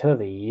going to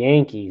the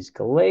Yankees.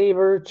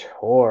 Gleyber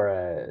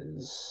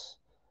Torres.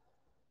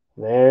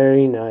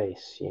 Very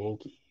nice,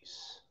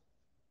 Yankees.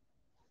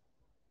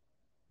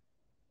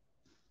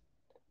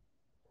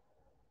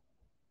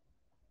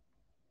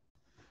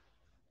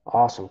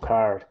 Awesome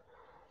card.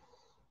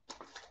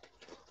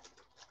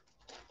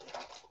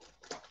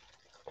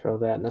 Throw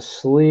that in the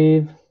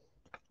sleeve.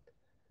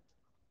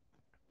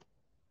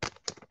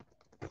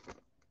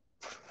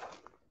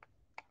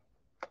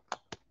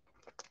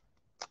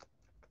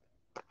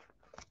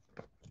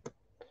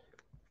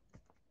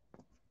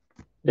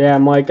 Yeah,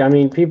 Mike, I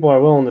mean, people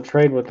are willing to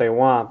trade what they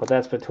want, but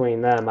that's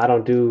between them. I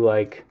don't do,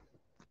 like,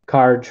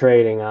 card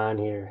trading on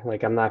here.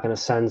 Like, I'm not going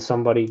to send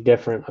somebody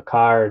different a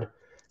card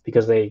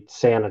because they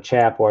say on a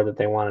chat board that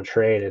they want to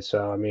trade it.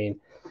 So, I mean,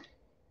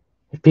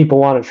 if people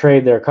want to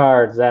trade their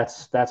cards,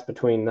 that's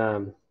between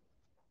them.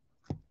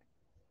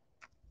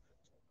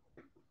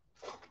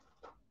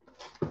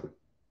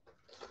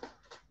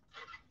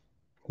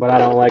 But I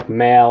don't like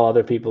mail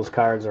other people's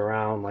cards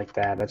around like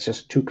that. That's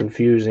just too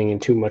confusing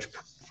and too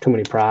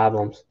many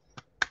problems.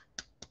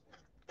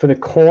 For the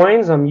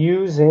coins, I'm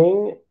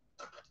using,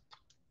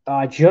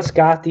 I just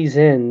got these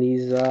in,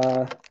 these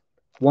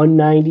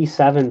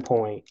 197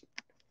 point.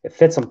 It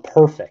fits them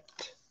perfect.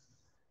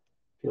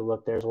 If you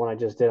look, there's one I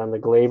just did on the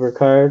Gleyber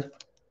card.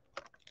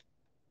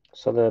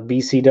 So the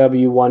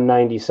BCW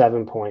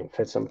 197 point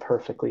fits them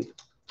perfectly.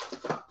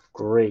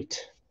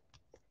 Great.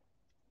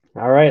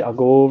 All right, I'll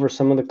go over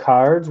some of the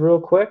cards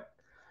real quick.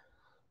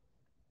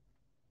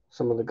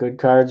 Some of the good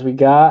cards we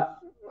got.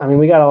 I mean,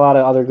 we got a lot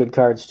of other good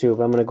cards too,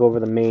 but I'm going to go over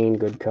the main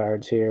good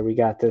cards here. We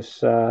got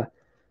this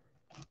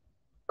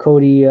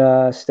Cody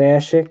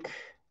Stashik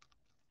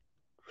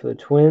for the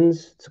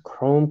Twins. It's a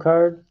chrome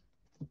card.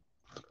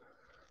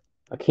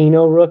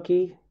 Aquino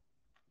rookie.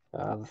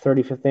 The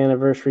 35th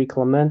anniversary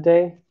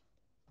Clemente.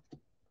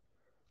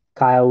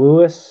 Kyle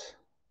Lewis,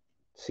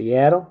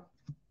 Seattle.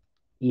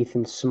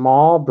 Ethan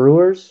Small,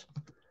 Brewers.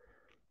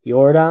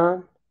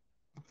 Jordan.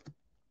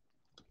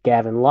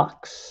 Gavin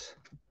Lux.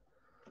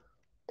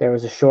 There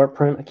was a short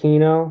print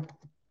Aquino.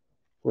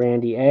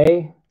 Randy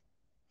A.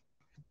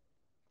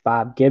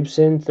 Bob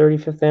Gibson,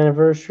 35th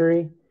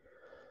anniversary.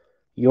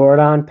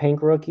 Jordan,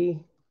 pink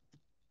rookie.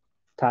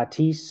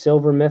 Tatis,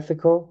 silver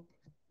mythical.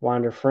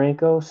 Wander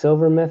Franco,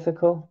 silver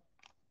mythical.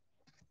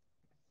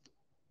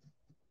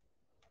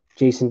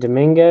 Jason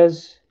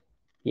Dominguez,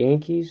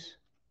 Yankees.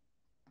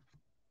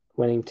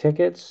 Winning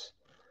tickets.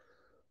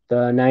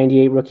 The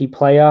 98 rookie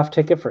playoff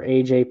ticket for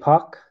AJ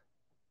Puck.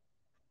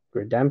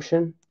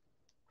 Redemption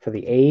for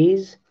the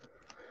A's.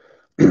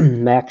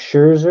 Max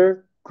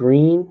Scherzer,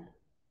 green.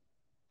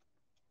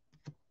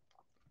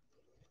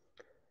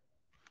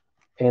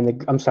 And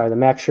the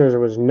Max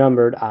Scherzer was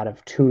numbered out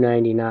of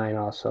 299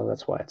 also.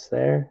 That's why it's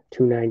there.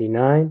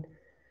 299.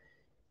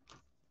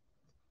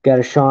 Got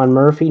a Sean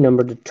Murphy,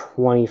 numbered to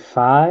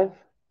 25.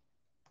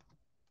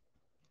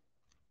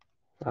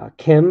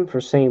 Kim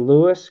for St.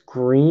 Louis,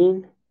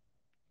 green.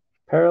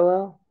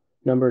 Parallel,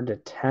 numbered to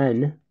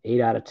 10.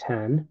 8 out of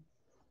 10.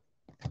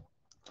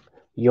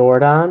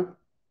 Jordan,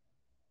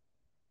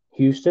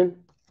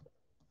 Houston.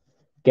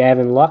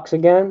 Gavin Lux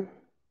again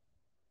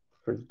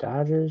for the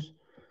Dodgers.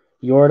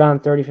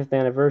 Jordan, 35th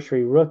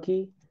anniversary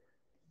rookie.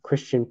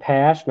 Christian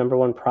Pash, number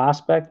 1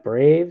 prospect,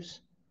 Braves.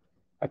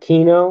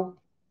 Aquino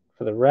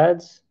for the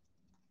Reds.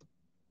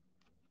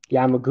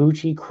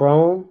 Yamaguchi,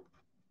 Chrome,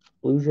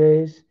 Blue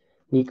Jays.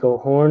 Nico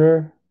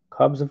Horner,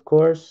 Cubs, of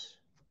course.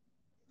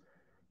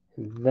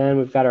 And then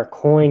we've got our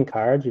coin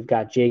cards. We've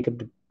got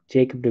Jacob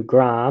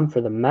deGrom for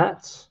the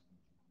Mets.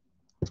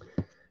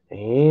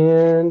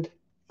 And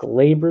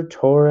Gleyber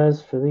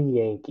Torres for the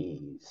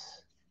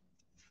Yankees.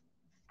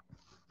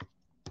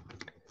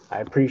 I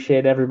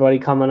appreciate everybody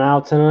coming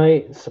out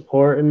tonight,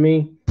 supporting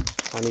me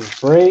on these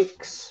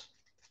breaks.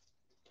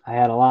 I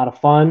had a lot of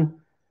fun.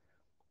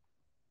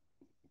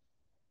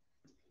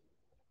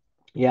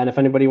 Yeah, and if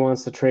anybody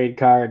wants to trade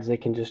cards, they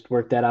can just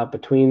work that out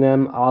between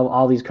them.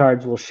 All these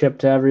cards will ship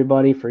to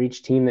everybody for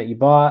each team that you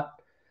bought.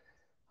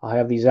 I'll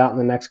have these out in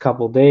the next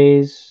couple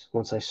days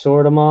once I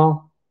sort them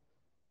all.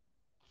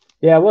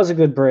 Yeah, it was a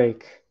good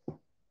break.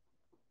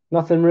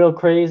 Nothing real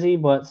crazy,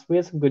 but we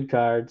had some good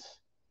cards.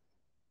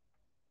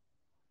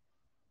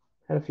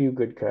 Had a few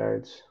good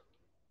cards.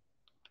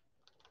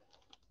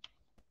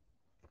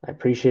 I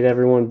appreciate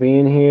everyone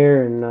being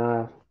here,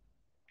 and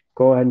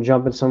go ahead and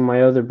jump in some of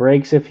my other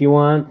breaks if you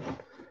want.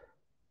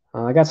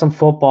 I got some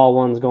football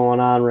ones going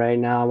on right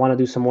now. I want to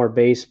do some more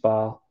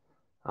baseball.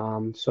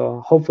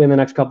 So hopefully in the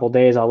next couple of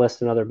days, I'll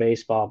list another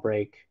baseball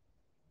break.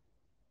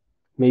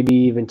 Maybe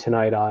even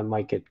tonight I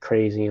might get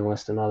crazy and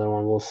list another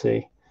one. We'll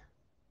see.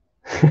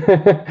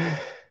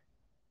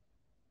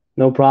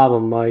 No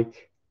problem,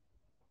 Mike.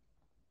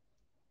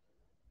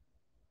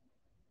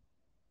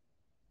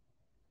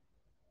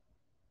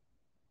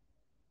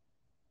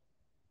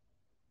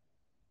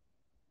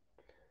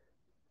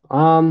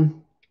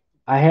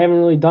 I haven't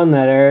really done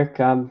that, Eric.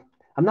 I'm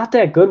not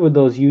that good with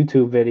those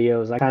YouTube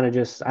videos.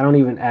 I don't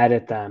even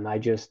edit them. I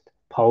just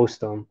post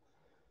them.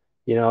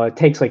 You know, it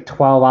takes like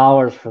 12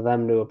 hours for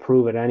them to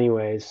approve it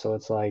anyways. So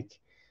it's like,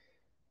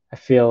 I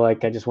feel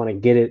like I just want to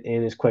get it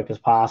in as quick as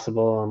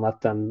possible and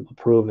let them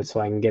approve it so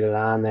I can get it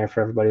on there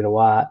for everybody to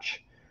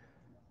watch.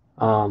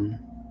 So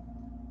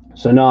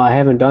no, I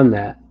haven't done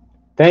that.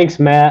 Thanks,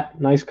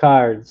 Matt. Nice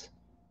cards.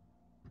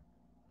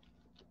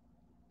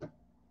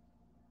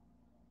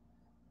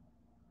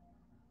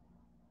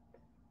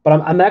 But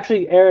I'm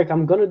actually, Eric,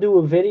 I'm going to do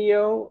a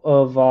video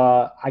of,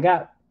 I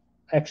got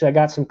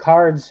some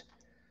cards.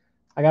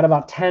 I got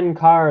about 10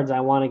 cards I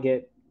want to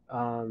get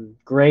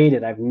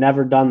graded. I've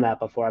never done that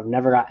before. I've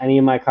never got any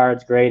of my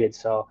cards graded.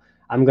 So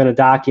I'm going to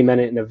document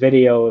it in a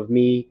video of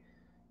me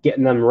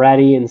getting them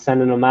ready and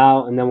sending them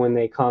out. And then when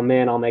they come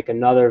in, I'll make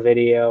another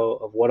video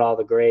of what all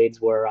the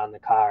grades were on the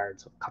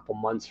cards a couple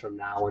months from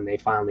now when they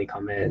finally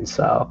come in.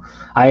 So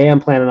I am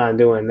planning on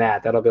doing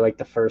that. That'll be like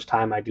the first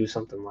time I do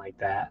something like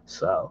that.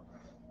 So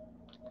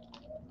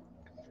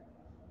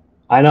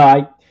I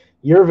know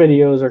your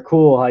videos are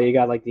cool, how you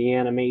got like the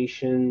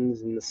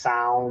animations and the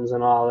sounds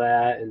and all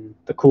that and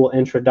the cool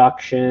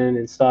introduction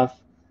and stuff.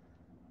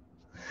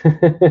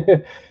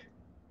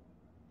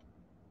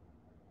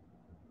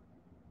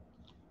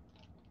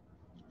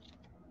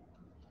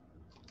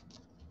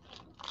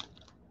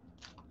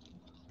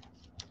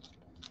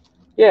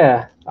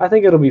 Yeah, I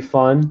think it'll be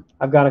fun.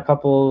 I've got a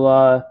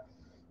couple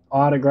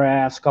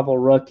autographs, couple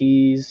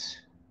rookies.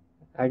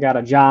 I got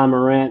a John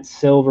Morant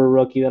silver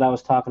rookie that I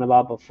was talking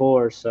about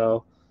before,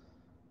 so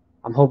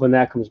I'm hoping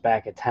that comes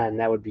back at 10.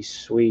 That would be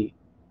sweet.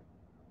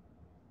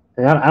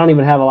 And I don't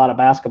even have a lot of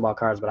basketball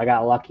cards, but I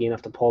got lucky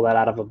enough to pull that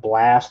out of a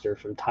blaster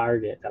from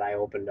Target that I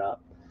opened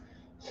up.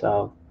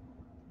 So,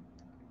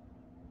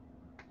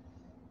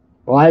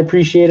 well, I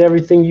appreciate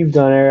everything you've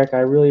done, Eric. I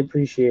really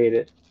appreciate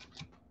it.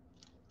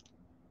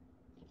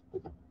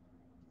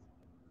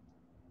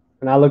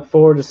 And I look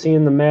forward to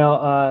seeing the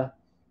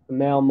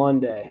mail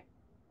Monday.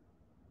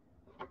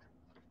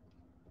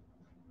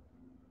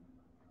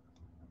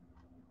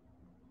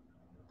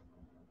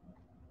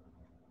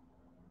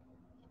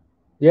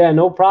 Yeah,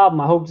 no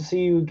problem. I hope to see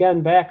you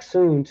again back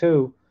soon,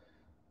 too.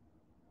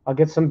 I'll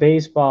get some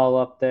baseball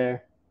up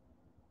there.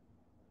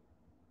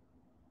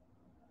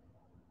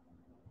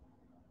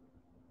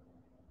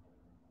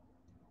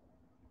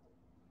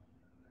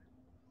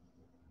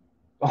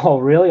 Oh,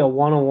 really? A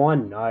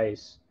 101?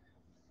 Nice.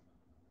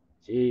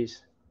 Jeez.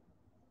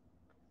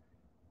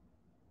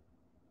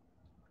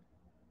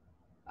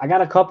 I got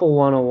a couple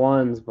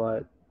 101s,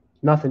 but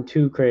Nothing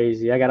too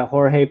crazy. I got a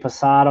Jorge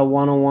Posada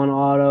 101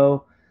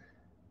 auto.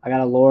 I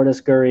got a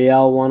Lourdes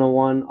Gurriel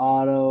 101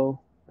 auto.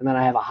 And then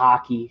I have a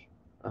hockey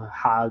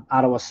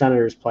Ottawa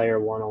Senators player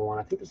 101.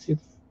 I think that's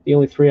the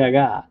only three I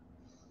got.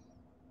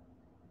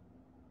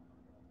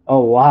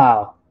 Oh,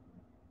 wow.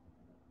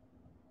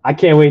 I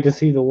can't wait to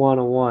see the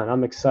 101.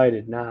 I'm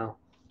excited now.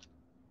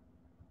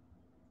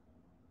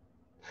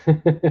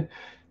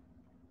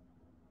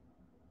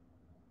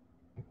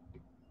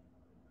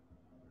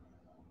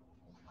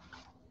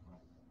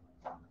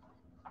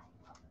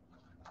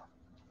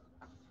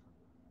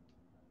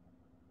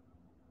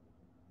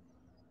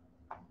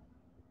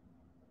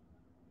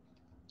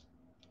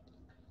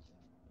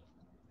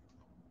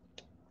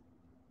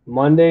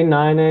 Monday,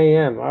 9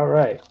 a.m. All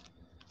right.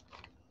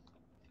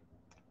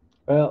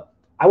 Well,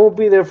 I won't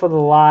be there for the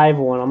live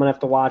one. I'm gonna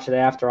have to watch it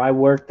after. I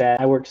work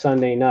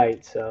Sunday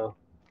night, so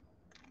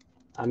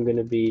I'm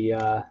gonna be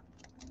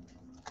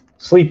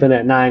sleeping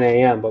at 9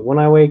 a.m. But when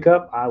I wake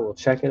up, I will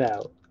check it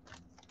out.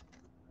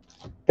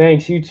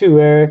 Thanks, you too,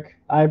 Eric.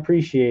 I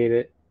appreciate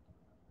it.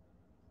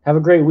 Have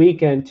a great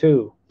weekend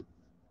too.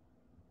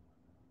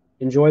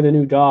 Enjoy the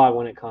new dog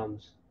when it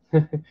comes.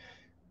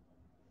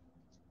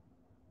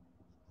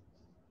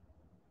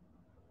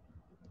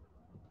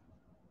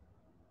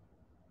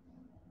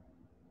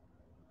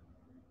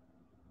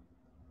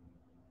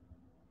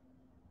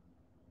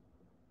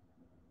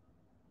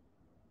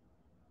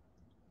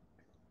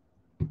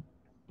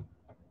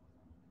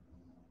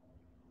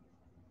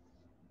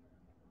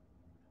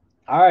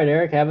 All right,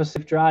 Eric, have a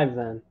safe drive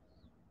then.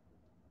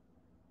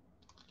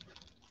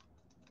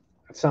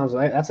 That sounds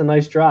like that's a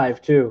nice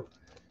drive too.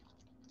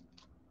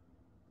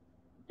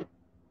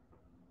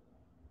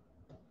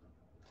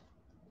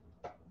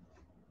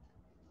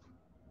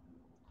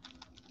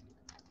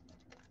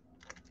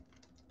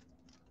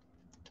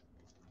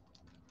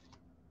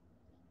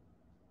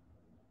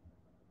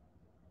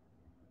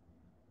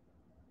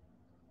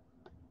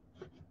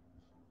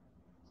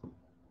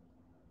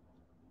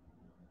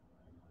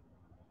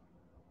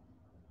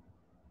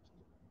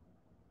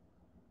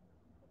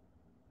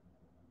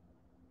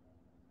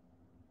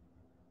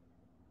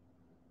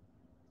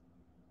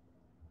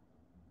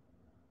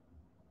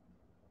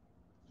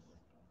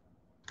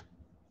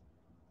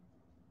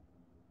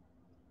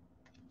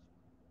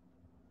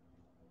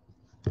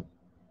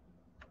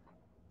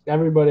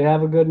 Everybody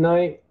have a good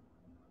night.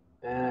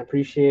 I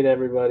appreciate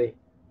everybody.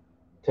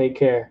 Take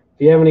care.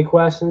 If you have any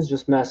questions,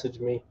 just message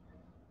me.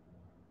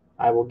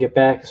 I will get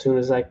back to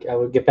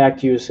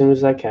you as soon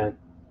as I can.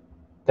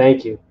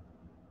 Thank you.